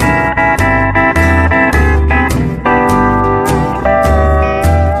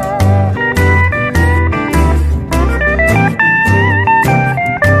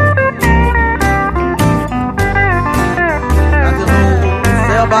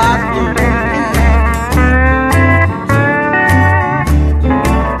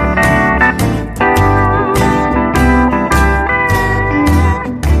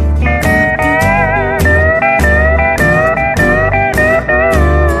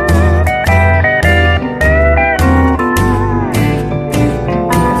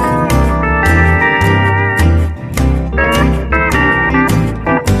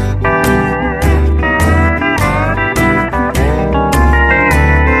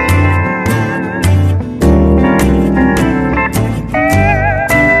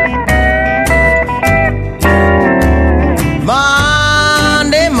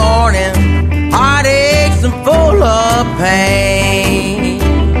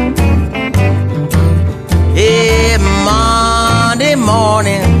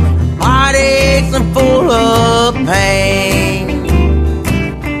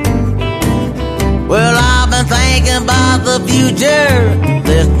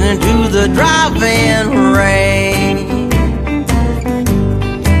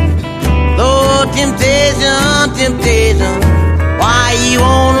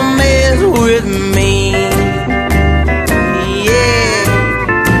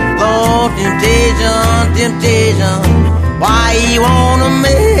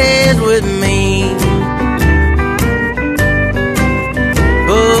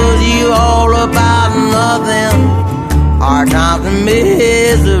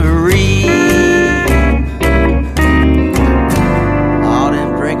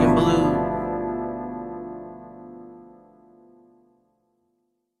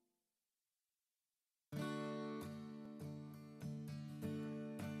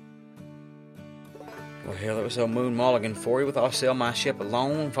 Moon Mulligan for you with I'll Sail My Ship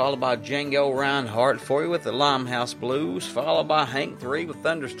Alone, followed by Django Reinhardt for you with the Limehouse Blues, followed by Hank 3 with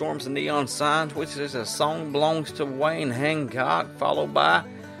Thunderstorms and Neon Signs, which is a song belongs to Wayne Hancock, followed by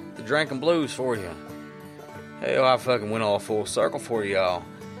the Drinking Blues for you. Hell, I fucking went all full circle for y'all.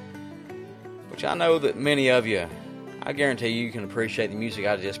 Which I know that many of you, I guarantee you can appreciate the music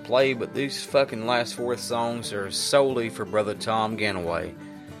I just played, but these fucking last 4 songs are solely for Brother Tom Ganaway.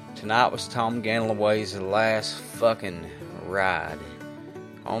 Tonight was Tom Ganaway's last fucking ride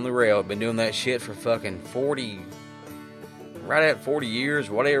on the rail. Been doing that shit for fucking 40 years,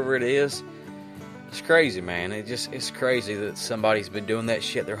 whatever it is. It's crazy, man. It's crazy that somebody's been doing that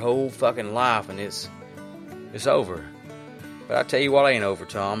shit their whole fucking life and it's over. But I tell you what ain't over,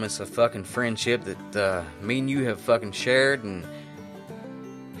 Tom. It's a fucking friendship that me and you have fucking shared, and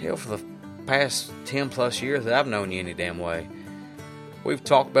hell, for the past 10 plus years that I've known you any damn way. We've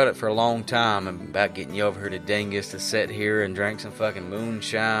talked about it for a long time, about getting you over here to Dingus to sit here and drink some fucking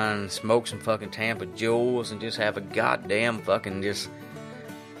moonshine, smoke some fucking Tampa Jewels, and just have a goddamn fucking just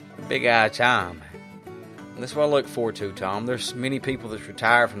big-eye time. And that's what I look forward to, Tom. There's many people that's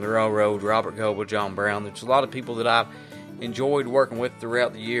retired from the railroad, Robert Goble, John Brown. There's a lot of people that I've enjoyed working with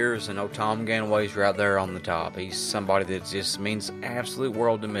throughout the years, and Tom Ganaway's right there on the top. He's somebody that just means absolute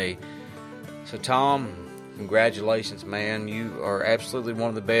world to me. So, Tom, congratulations, man. You are absolutely one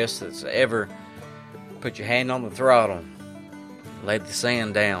of the best that's ever put your hand on the throttle, laid the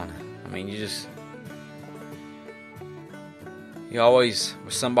sand down. I mean, you always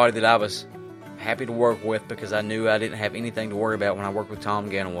was somebody that I was happy to work with because I knew I didn't have anything to worry about when I worked with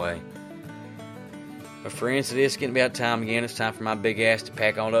Tom Ganaway. But friends, it is getting about time again. It's time for my big ass to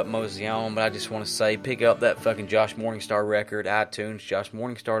pack on up, mosey on. But I just want to say, pick up that fucking Josh Morningstar record, iTunes,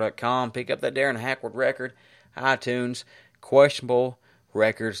 joshmorningstar.com. Pick up that Darren Hackworth record, iTunes,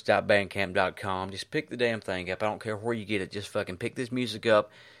 questionablerecords.bandcamp.com. Just pick the damn thing up. I don't care where you get it. Just fucking pick this music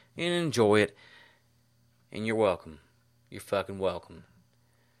up and enjoy it. And you're welcome. You're fucking welcome.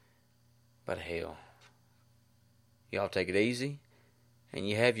 But hell, y'all take it easy, and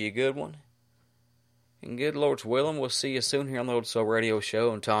you have you a good one. And good Lord's willing, we'll see you soon here on the Old Soul Radio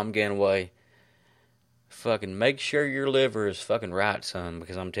Show and Tom Ganaway. Fucking make sure your liver is fucking right, son,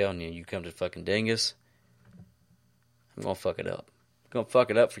 because I'm telling you, you come to fucking Dingus, I'm gonna fuck it up. I'm gonna fuck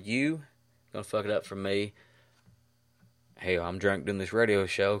it up for you. I'm gonna fuck it up for me. Hell, I'm drunk doing this radio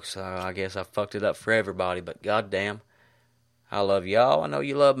show, so I guess I fucked it up for everybody, but goddamn, I love y'all. I know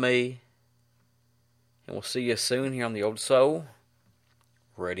you love me. And we'll see you soon here on the Old Soul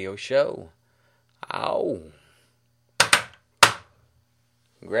Radio Show. Ow.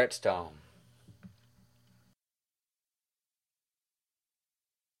 Congrats, Tom.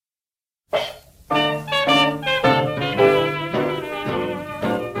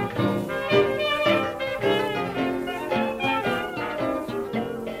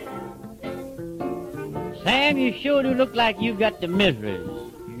 Sam, you sure do look like you got the miseries.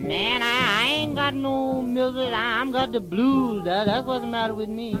 Man, I ain't got no miseries. I'm got the blues. That's what's the matter with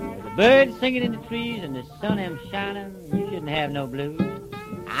me. The birds singing in the trees and the sun am shining. You shouldn't have no blues.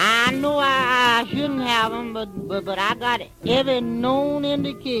 I know I shouldn't have them, but I got every known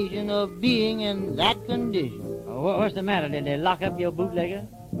indication of being in that condition. What's the matter? Did they lock up your bootlegger?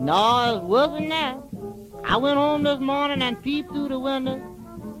 No, it wasn't that. I went home this morning and peeped through the window.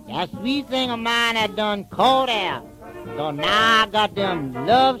 That sweet thing of mine had done caught out. So now I got them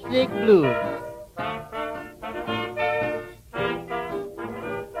lovesick blues.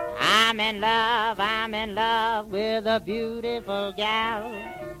 I'm in love with a beautiful gal.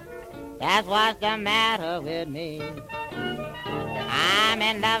 That's what's the matter with me. I'm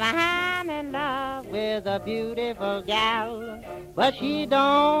in love with a beautiful gal. But she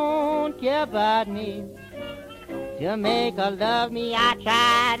don't care about me. To make her love me, I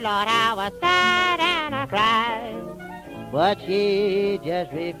tried, Lord, I was sad and I cried, but she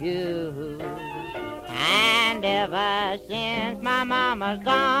just refused. And ever since my mama's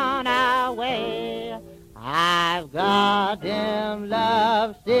gone away, I've got them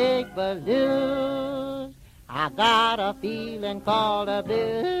lovesick blues. I got a feeling called a blues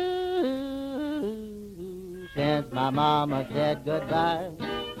since my mama said goodbye.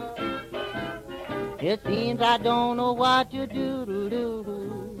 It seems I don't know what to do.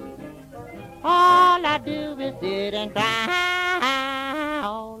 All I do is sit and cry.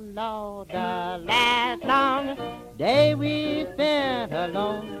 Oh, Lord, the last long day we spent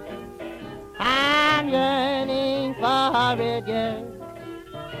alone. I'm yearning for it, yes.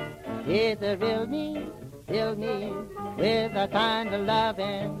 It's a real me with a kind of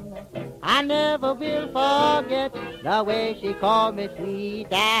loving. I never will forget the way she called me sweet.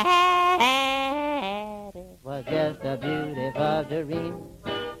 That it was just a beautiful dream.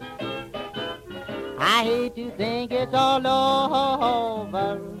 I hate to think it's all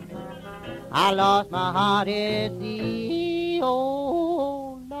over. I lost my heart at sea.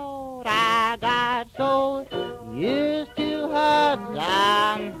 Oh, Lord, I got so used to her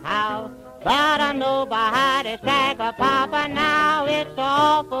somehow. But I know by the sack of Papa now it's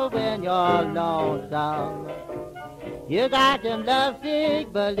awful when you're lonesome. You got them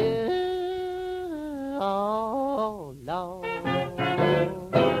lovesick blues. Oh, Lord.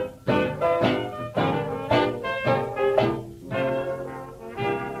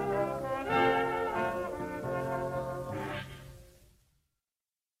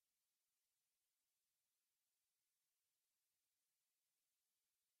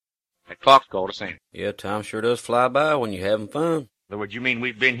 That clock's called us in. Yeah, time sure does fly by when you're having fun. In other words, you mean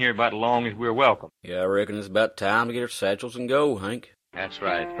we've been here about as long as we're welcome? Yeah, I reckon it's about time to get our satchels and go, Hank. That's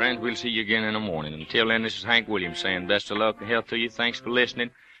right. Friends, we'll see you again in the morning. Until then, this is Hank Williams saying best of luck and health to you. Thanks for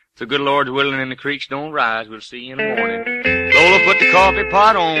listening. If the good Lord's willing and the creeks don't rise, we'll see you in the morning. Lola, put the coffee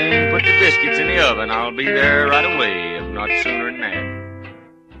pot on, put the biscuits in the oven. I'll be there right away, if not sooner than that.